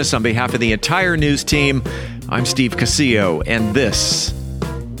Christmas. On behalf of the entire news team, I'm Steve Casillo, and this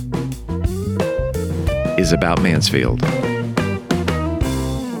is About Mansfield.